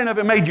hurt bad enough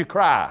it made you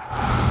cry?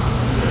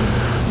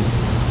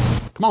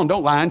 Come on,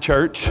 don't lie in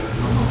church.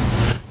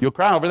 You'll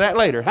cry over that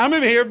later. How many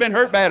of you here have been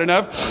hurt bad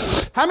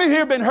enough? How many of you here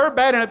have been hurt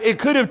bad enough it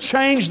could have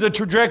changed the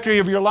trajectory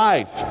of your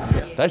life?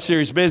 That's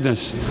serious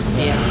business.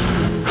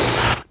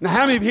 Now,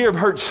 how many of you here have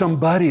hurt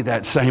somebody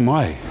that same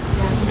way?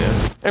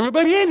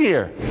 Everybody in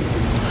here.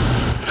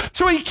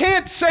 So he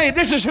can't say,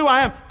 this is who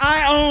I am.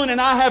 I own and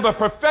I have a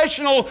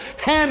professional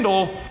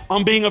handle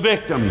on being a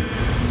victim.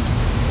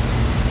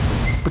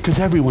 Because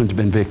everyone's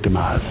been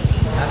victimized.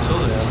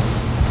 Absolutely.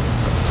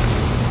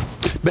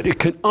 But it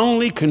can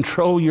only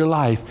control your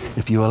life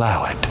if you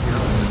allow it.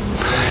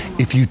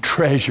 If you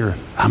treasure,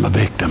 I'm a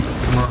victim.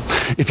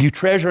 If you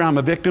treasure I'm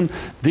a victim,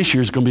 this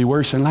year's going to be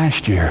worse than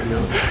last year.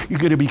 You're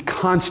going to be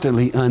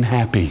constantly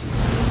unhappy.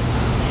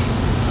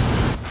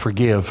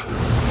 Forgive.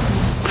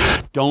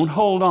 Don't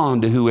hold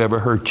on to whoever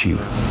hurt you.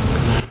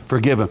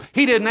 Forgive him.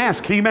 He didn't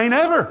ask. He may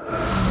never.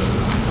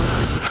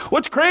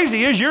 What's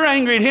crazy is you're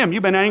angry at him.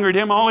 You've been angry at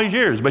him all these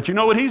years. But you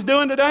know what he's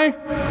doing today?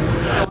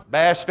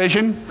 Bass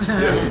fishing.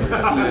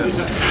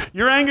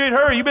 You're angry at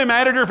her. You've been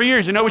mad at her for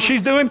years. You know what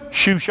she's doing?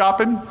 Shoe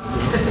shopping.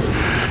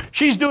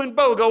 She's doing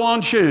BOGO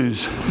on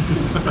shoes.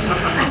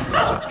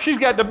 She's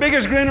got the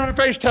biggest grin on her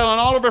face telling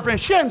all of her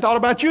friends, she hadn't thought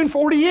about you in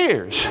 40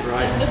 years.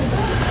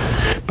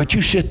 Right. But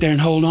you sit there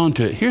and hold on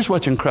to it. Here's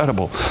what's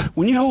incredible.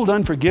 When you hold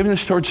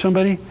unforgiveness towards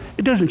somebody,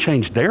 it doesn't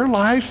change their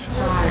life.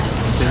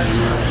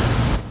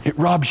 It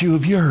robs you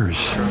of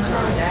yours.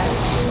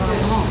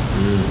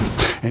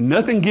 And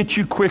nothing gets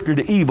you quicker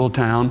to evil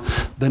town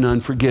than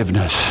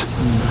unforgiveness.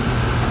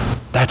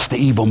 That's the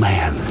evil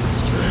man.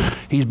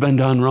 He's been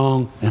done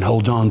wrong and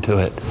holds on to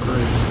it.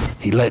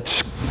 He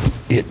lets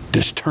it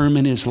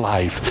determine his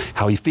life,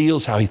 how he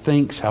feels, how he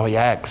thinks, how he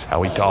acts,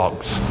 how he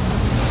talks.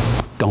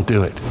 Don't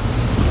do it.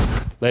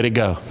 Let it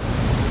go.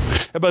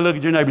 Everybody look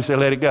at your neighbor and say,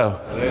 let it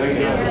go. Let it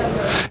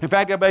go. In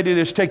fact, everybody do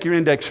this. Take your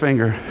index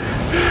finger,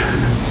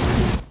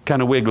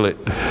 kind of wiggle it.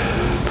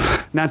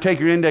 Now take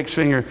your index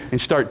finger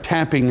and start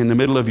tapping in the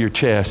middle of your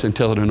chest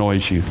until it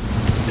annoys you.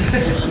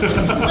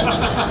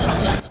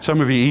 Some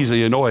of you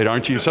easily annoyed,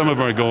 aren't you? Some of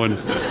them are going,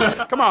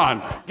 come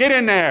on, get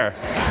in there.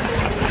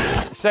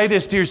 Say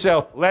this to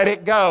yourself, let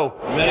it go.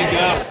 Let it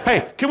go.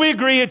 Hey, can we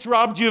agree it's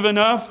robbed you of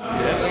enough?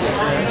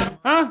 Yeah.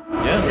 Huh?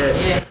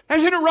 Yeah.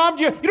 Hasn't it robbed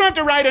you? You don't have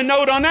to write a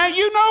note on that.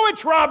 You know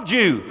it's robbed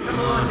you. Come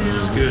on,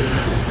 that's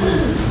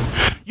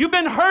good. You've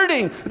been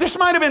hurting. This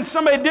might have been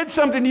somebody did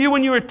something to you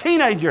when you were a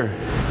teenager.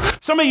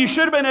 Somebody you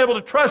should have been able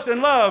to trust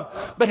and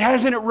love, but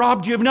hasn't it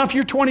robbed you of enough?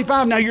 You're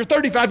 25 now, you're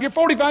 35, you're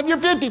 45, you're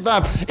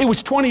 55. It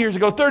was 20 years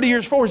ago, 30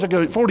 years,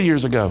 40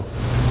 years ago.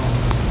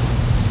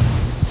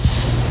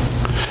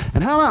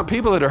 And how about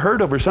people that are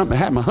hurt over something that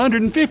happened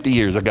 150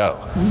 years ago?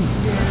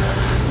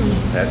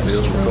 That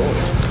feels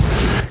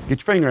cool. Get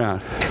your finger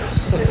out.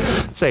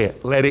 Say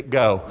it, let it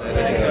go.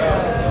 Let it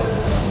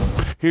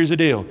go. Here's the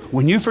deal.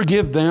 When you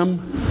forgive them,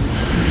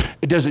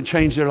 it doesn't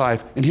change their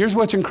life. And here's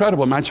what's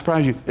incredible. It might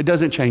surprise you. It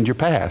doesn't change your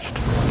past.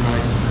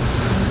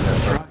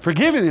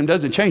 Forgiving them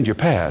doesn't change your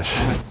past.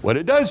 What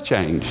it does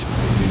change,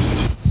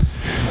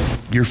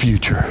 your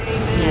future.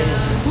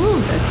 Yes. Woo,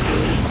 that's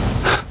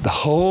good. The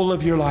whole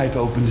of your life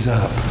opens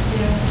up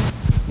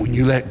when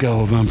you let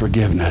go of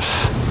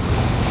unforgiveness.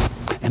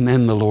 And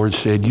then the Lord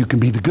said, you can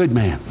be the good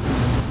man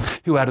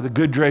who out of the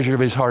good treasure of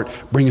his heart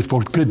bringeth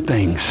forth good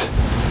things.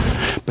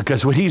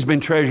 Because what he's been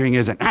treasuring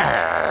isn't,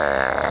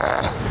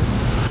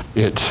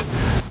 it's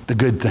the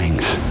good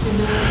things.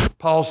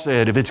 Paul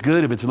said, if it's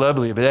good, if it's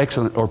lovely, if it's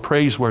excellent or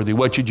praiseworthy,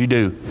 what should you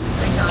do?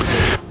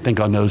 Think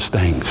on those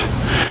things.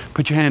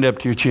 Put your hand up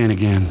to your chin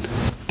again.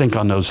 Think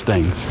on those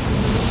things.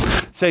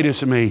 Say this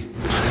to me.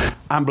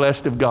 I'm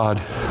blessed of God.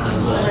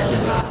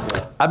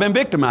 I've been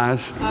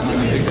victimized,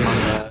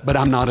 but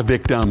I'm not a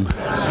victim.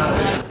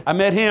 I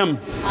met him.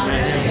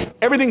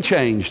 Everything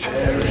changed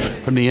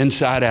from the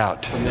inside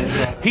out.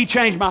 He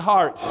changed my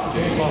heart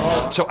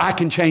so I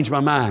can change my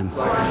mind.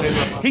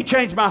 He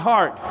changed my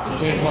heart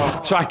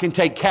so I can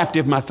take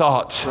captive my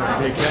thoughts.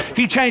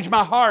 He changed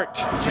my heart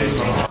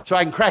so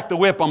I can crack the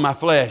whip on my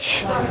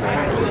flesh.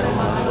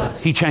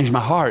 He changed my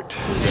heart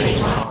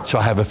so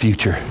I have a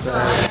future.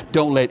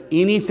 Don't let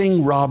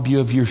anything rob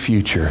you of your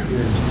future.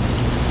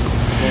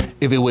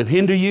 If it would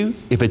hinder you,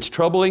 if it's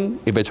troubling,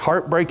 if it's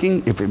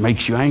heartbreaking, if it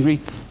makes you angry,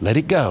 let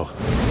it go.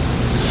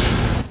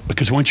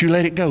 Because once you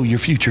let it go, your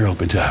future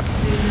opens up.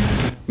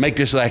 Make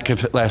this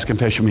last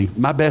confession with me.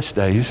 My best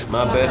days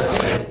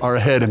are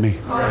ahead of me.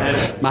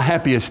 My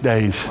happiest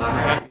days,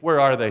 where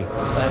are they?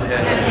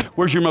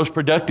 Where's your most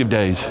productive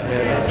days?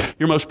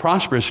 Your most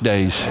prosperous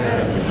days?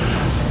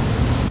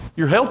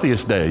 Your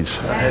healthiest days?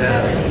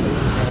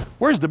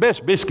 Where's the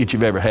best biscuit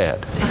you've ever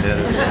had?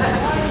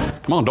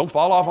 Come on, don't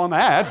fall off on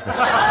that.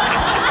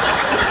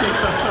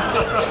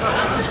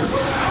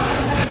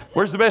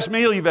 Where's the best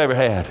meal you've ever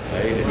had?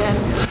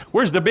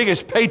 Where's the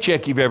biggest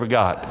paycheck you've ever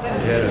got?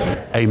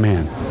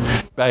 Amen.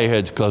 Bow your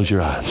heads, close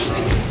your eyes.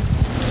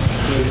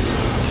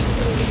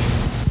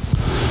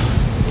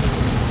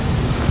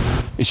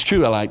 It's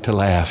true I like to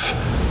laugh.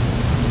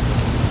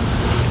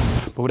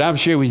 But what I've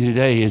shared with you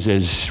today is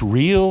as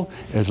real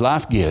as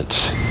life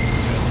gets.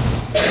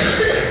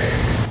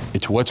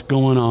 It's what's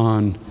going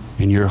on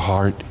in your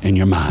heart and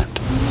your mind.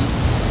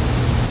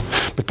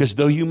 Because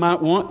though you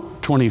might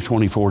want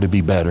 2024 to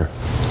be better,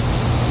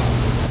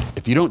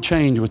 if you don't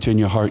change what's in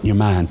your heart and your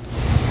mind,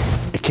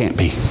 it can't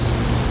be.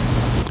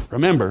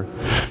 Remember,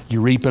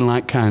 you're reaping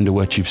like kind of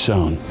what you've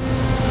sown.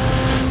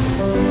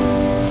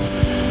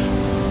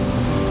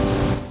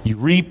 You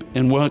reap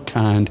in what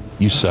kind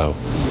you sow.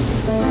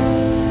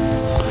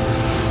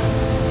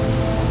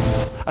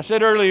 I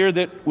said earlier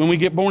that when we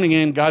get born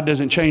again, God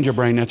doesn't change our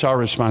brain. That's our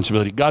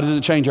responsibility. God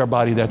doesn't change our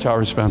body. That's our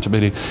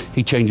responsibility.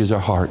 He changes our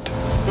heart.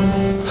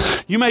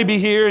 You may be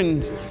here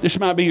and this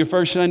might be your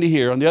first Sunday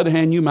here. On the other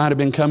hand, you might have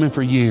been coming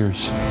for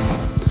years.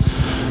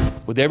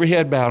 With every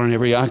head bowed and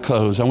every eye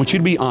closed, I want you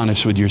to be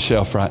honest with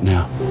yourself right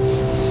now.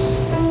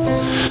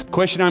 The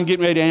question I'm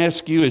getting ready to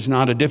ask you is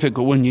not a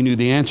difficult one. You knew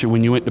the answer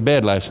when you went to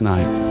bed last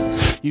night.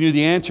 You knew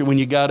the answer when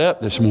you got up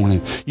this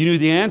morning. You knew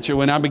the answer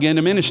when I began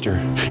to minister.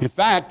 In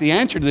fact, the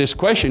answer to this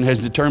question has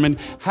determined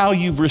how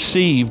you've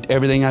received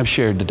everything I've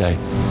shared today.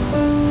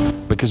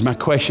 Because my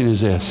question is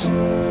this: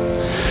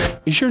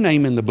 is your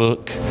name in the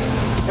book?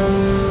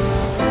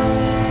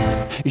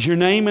 Is your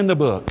name in the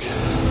book?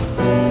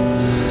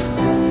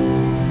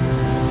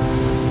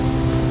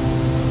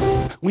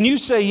 When you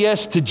say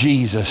yes to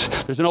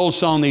Jesus, there's an old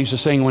song they used to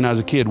sing when I was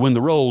a kid, when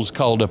the roll's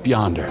called up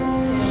yonder,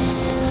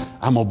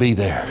 I'm going to be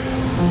there.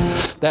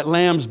 That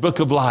Lamb's Book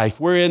of Life,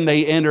 wherein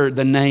they enter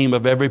the name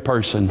of every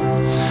person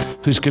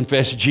who's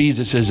confessed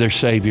Jesus as their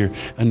Savior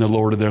and the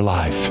Lord of their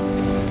life.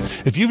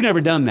 If you've never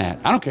done that,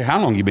 I don't care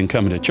how long you've been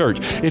coming to church.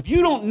 If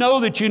you don't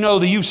know that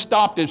you've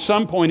stopped at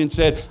some point and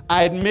said,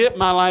 I admit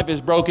my life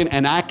is broken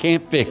and I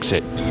can't fix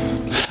it.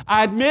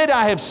 I admit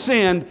I have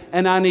sinned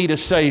and I need a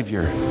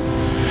Savior.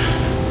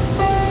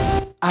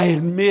 I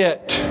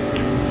admit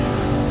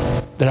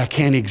that I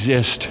can't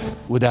exist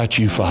without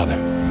you, Father.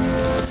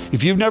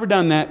 If you've never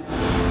done that,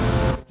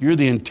 you're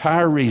the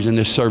entire reason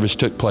this service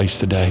took place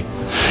today.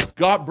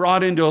 God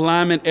brought into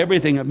alignment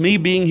everything of me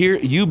being here,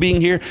 you being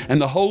here,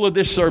 and the whole of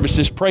this service,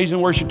 this praise and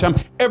worship time,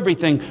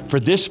 everything for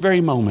this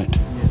very moment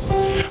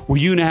where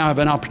you now have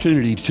an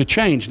opportunity to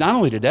change not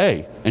only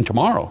today and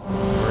tomorrow,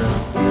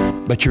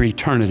 but your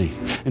eternity.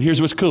 And here's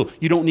what's cool.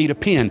 You don't need a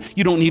pen.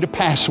 You don't need a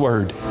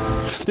password.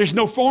 There's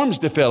no forms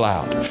to fill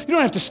out. You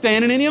don't have to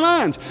stand in any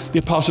lines. The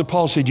Apostle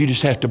Paul said you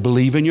just have to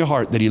believe in your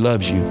heart that he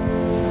loves you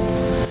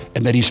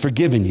and that he's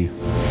forgiven you,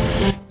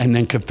 and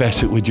then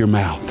confess it with your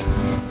mouth.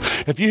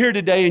 If you're here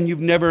today and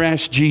you've never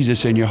asked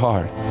Jesus in your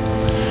heart,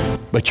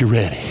 but you're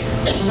ready.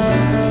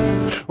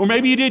 Or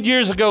maybe you did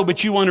years ago,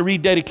 but you want to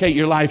rededicate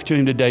your life to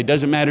him today.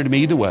 Doesn't matter to me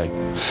either way.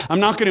 I'm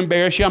not going to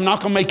embarrass you. I'm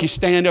not going to make you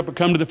stand up or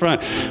come to the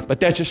front. But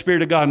that's the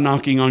Spirit of God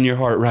knocking on your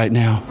heart right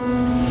now.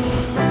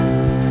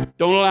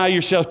 Don't allow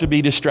yourself to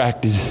be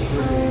distracted.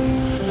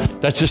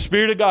 That's the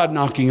Spirit of God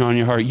knocking on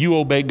your heart. You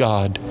obey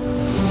God.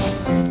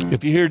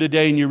 If you're here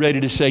today and you're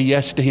ready to say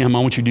yes to him, I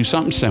want you to do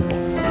something simple.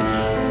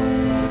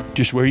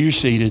 Just where you're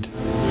seated,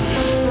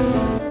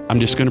 I'm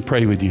just going to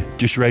pray with you.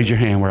 Just raise your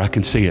hand where I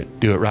can see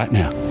it. Do it right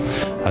now.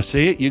 I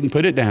see it, you can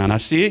put it down. I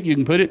see it, you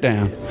can put it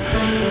down.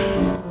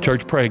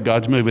 Church, pray.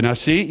 God's moving. I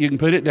see it, you can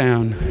put it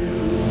down.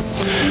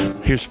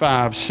 Here's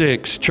 5,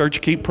 6.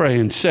 Church, keep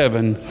praying.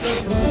 7.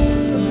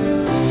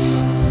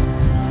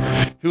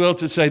 Who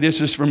else would say, this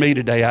is for me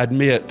today? I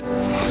admit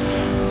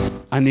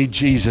I need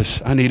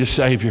Jesus. I need a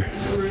Savior.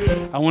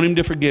 I want him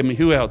to forgive me.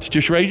 Who else?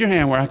 Just raise your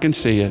hand where I can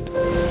see it.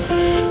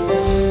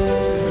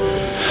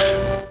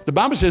 The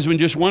Bible says when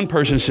just one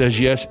person says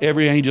yes,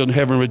 every angel in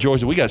heaven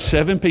rejoices. We got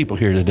 7 people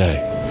here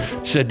today.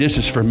 Said, this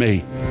is for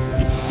me.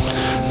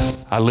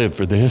 I live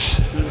for this.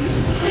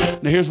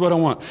 Now here's what I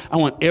want. I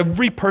want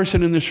every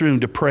person in this room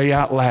to pray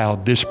out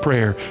loud this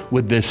prayer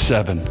with this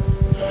 7.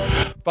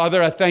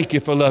 Father, I thank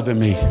you for loving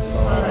me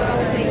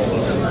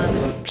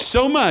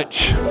so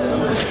much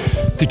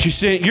that you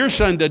sent your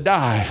son to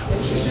die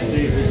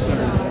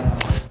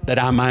that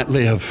I might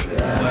live.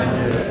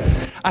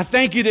 I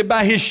thank you that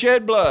by his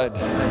shed blood,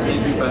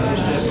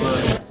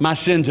 my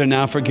sins are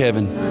now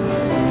forgiven.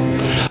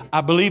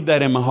 I believe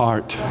that in my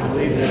heart.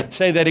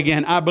 Say that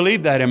again. I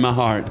believe that in my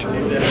heart.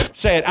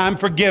 Say it. I'm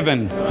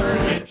forgiven.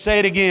 Say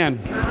it again.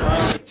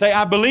 Say,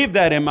 I believe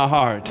that in my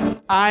heart.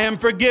 I am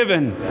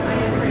forgiven.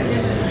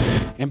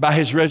 And by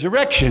his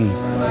resurrection,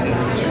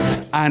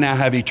 I now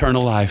have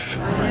eternal life.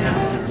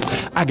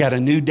 I got a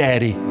new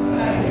daddy.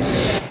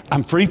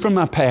 I'm free from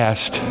my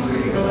past,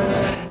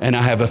 and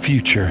I have a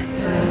future,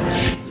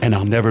 and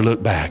I'll never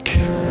look back.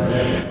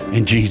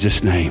 In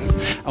Jesus' name.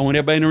 I want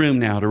everybody in the room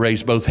now to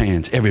raise both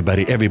hands.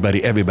 Everybody,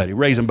 everybody, everybody.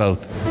 Raise them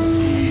both.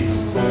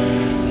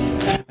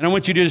 And I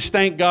want you to just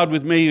thank God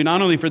with me,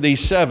 not only for these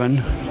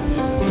 7,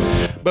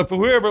 but for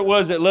whoever it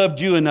was that loved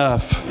you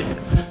enough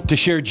to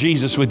share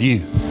Jesus with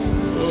you.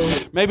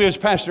 Maybe it was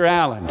Pastor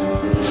Allen.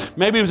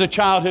 Maybe it was a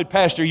childhood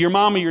pastor, your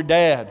mom or your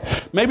dad.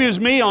 Maybe it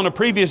was me on a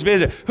previous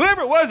visit.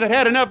 Whoever it was that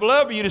had enough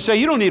love for you to say,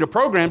 you don't need a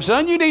program,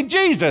 son. You need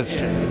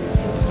Jesus.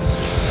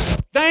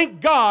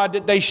 Thank God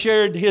that they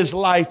shared his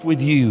life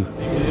with you.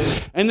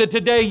 And that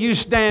today you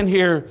stand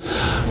here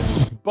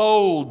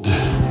bold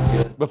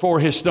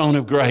before his throne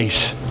of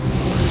grace,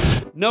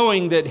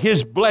 knowing that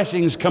his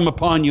blessings come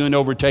upon you and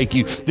overtake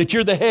you, that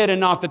you're the head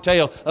and not the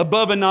tail,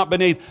 above and not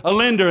beneath, a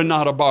lender and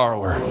not a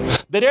borrower,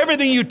 that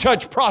everything you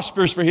touch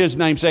prospers for his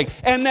name's sake,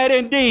 and that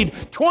indeed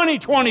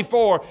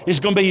 2024 is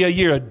going to be a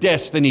year of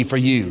destiny for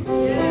you.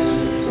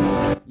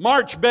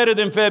 March better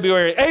than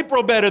February,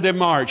 April better than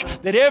March,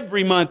 that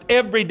every month,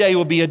 every day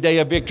will be a day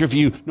of victory for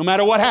you. No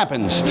matter what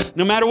happens,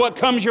 no matter what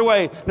comes your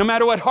way, no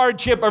matter what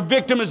hardship or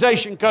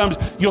victimization comes,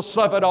 you'll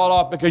slough it all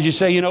off because you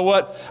say, you know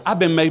what? I've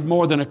been made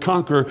more than a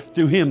conqueror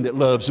through him that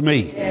loves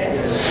me.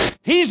 Yes.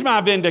 He's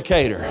my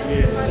vindicator.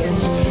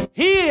 Yes.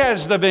 He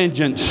has the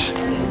vengeance.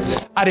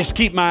 I just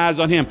keep my eyes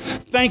on Him.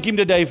 Thank Him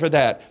today for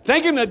that.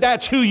 Thank Him that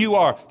that's who you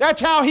are.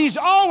 That's how He's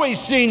always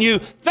seen you.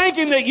 Thank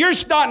Him that you're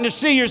starting to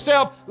see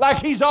yourself like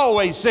He's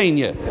always seen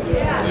you.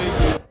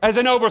 As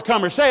an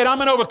overcomer. Say it,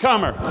 I'm an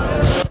overcomer.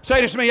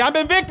 Say this to me, I've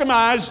been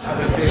victimized,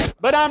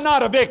 but I'm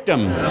not a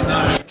victim.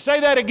 Say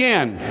that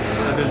again.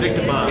 I've been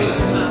victimized,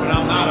 but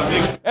I'm not a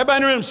victim. Everybody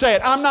in the room say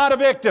it, I'm not a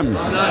victim.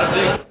 I'm not a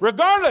victim.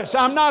 Regardless,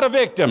 I'm not a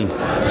victim.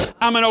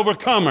 I'm an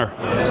overcomer.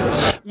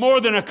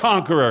 More than a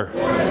conqueror.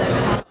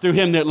 Through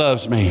Him that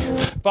loves me.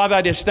 Father,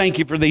 I just thank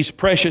You for these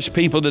precious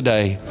people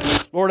today.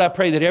 Lord, I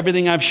pray that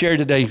everything I've shared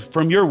today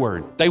from Your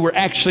word, they were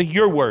actually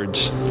Your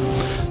words,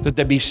 that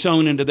they be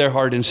sown into their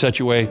heart in such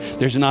a way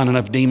there's not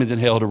enough demons in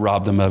hell to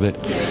rob them of it.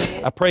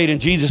 I pray it in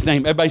Jesus'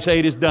 name. Everybody say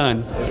it is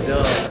done.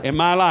 In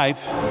my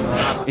life,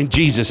 in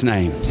Jesus'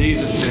 name.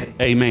 Jesus' name.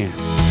 Amen.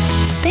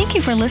 Thank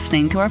you for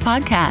listening to our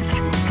podcast.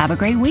 Have a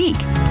great week.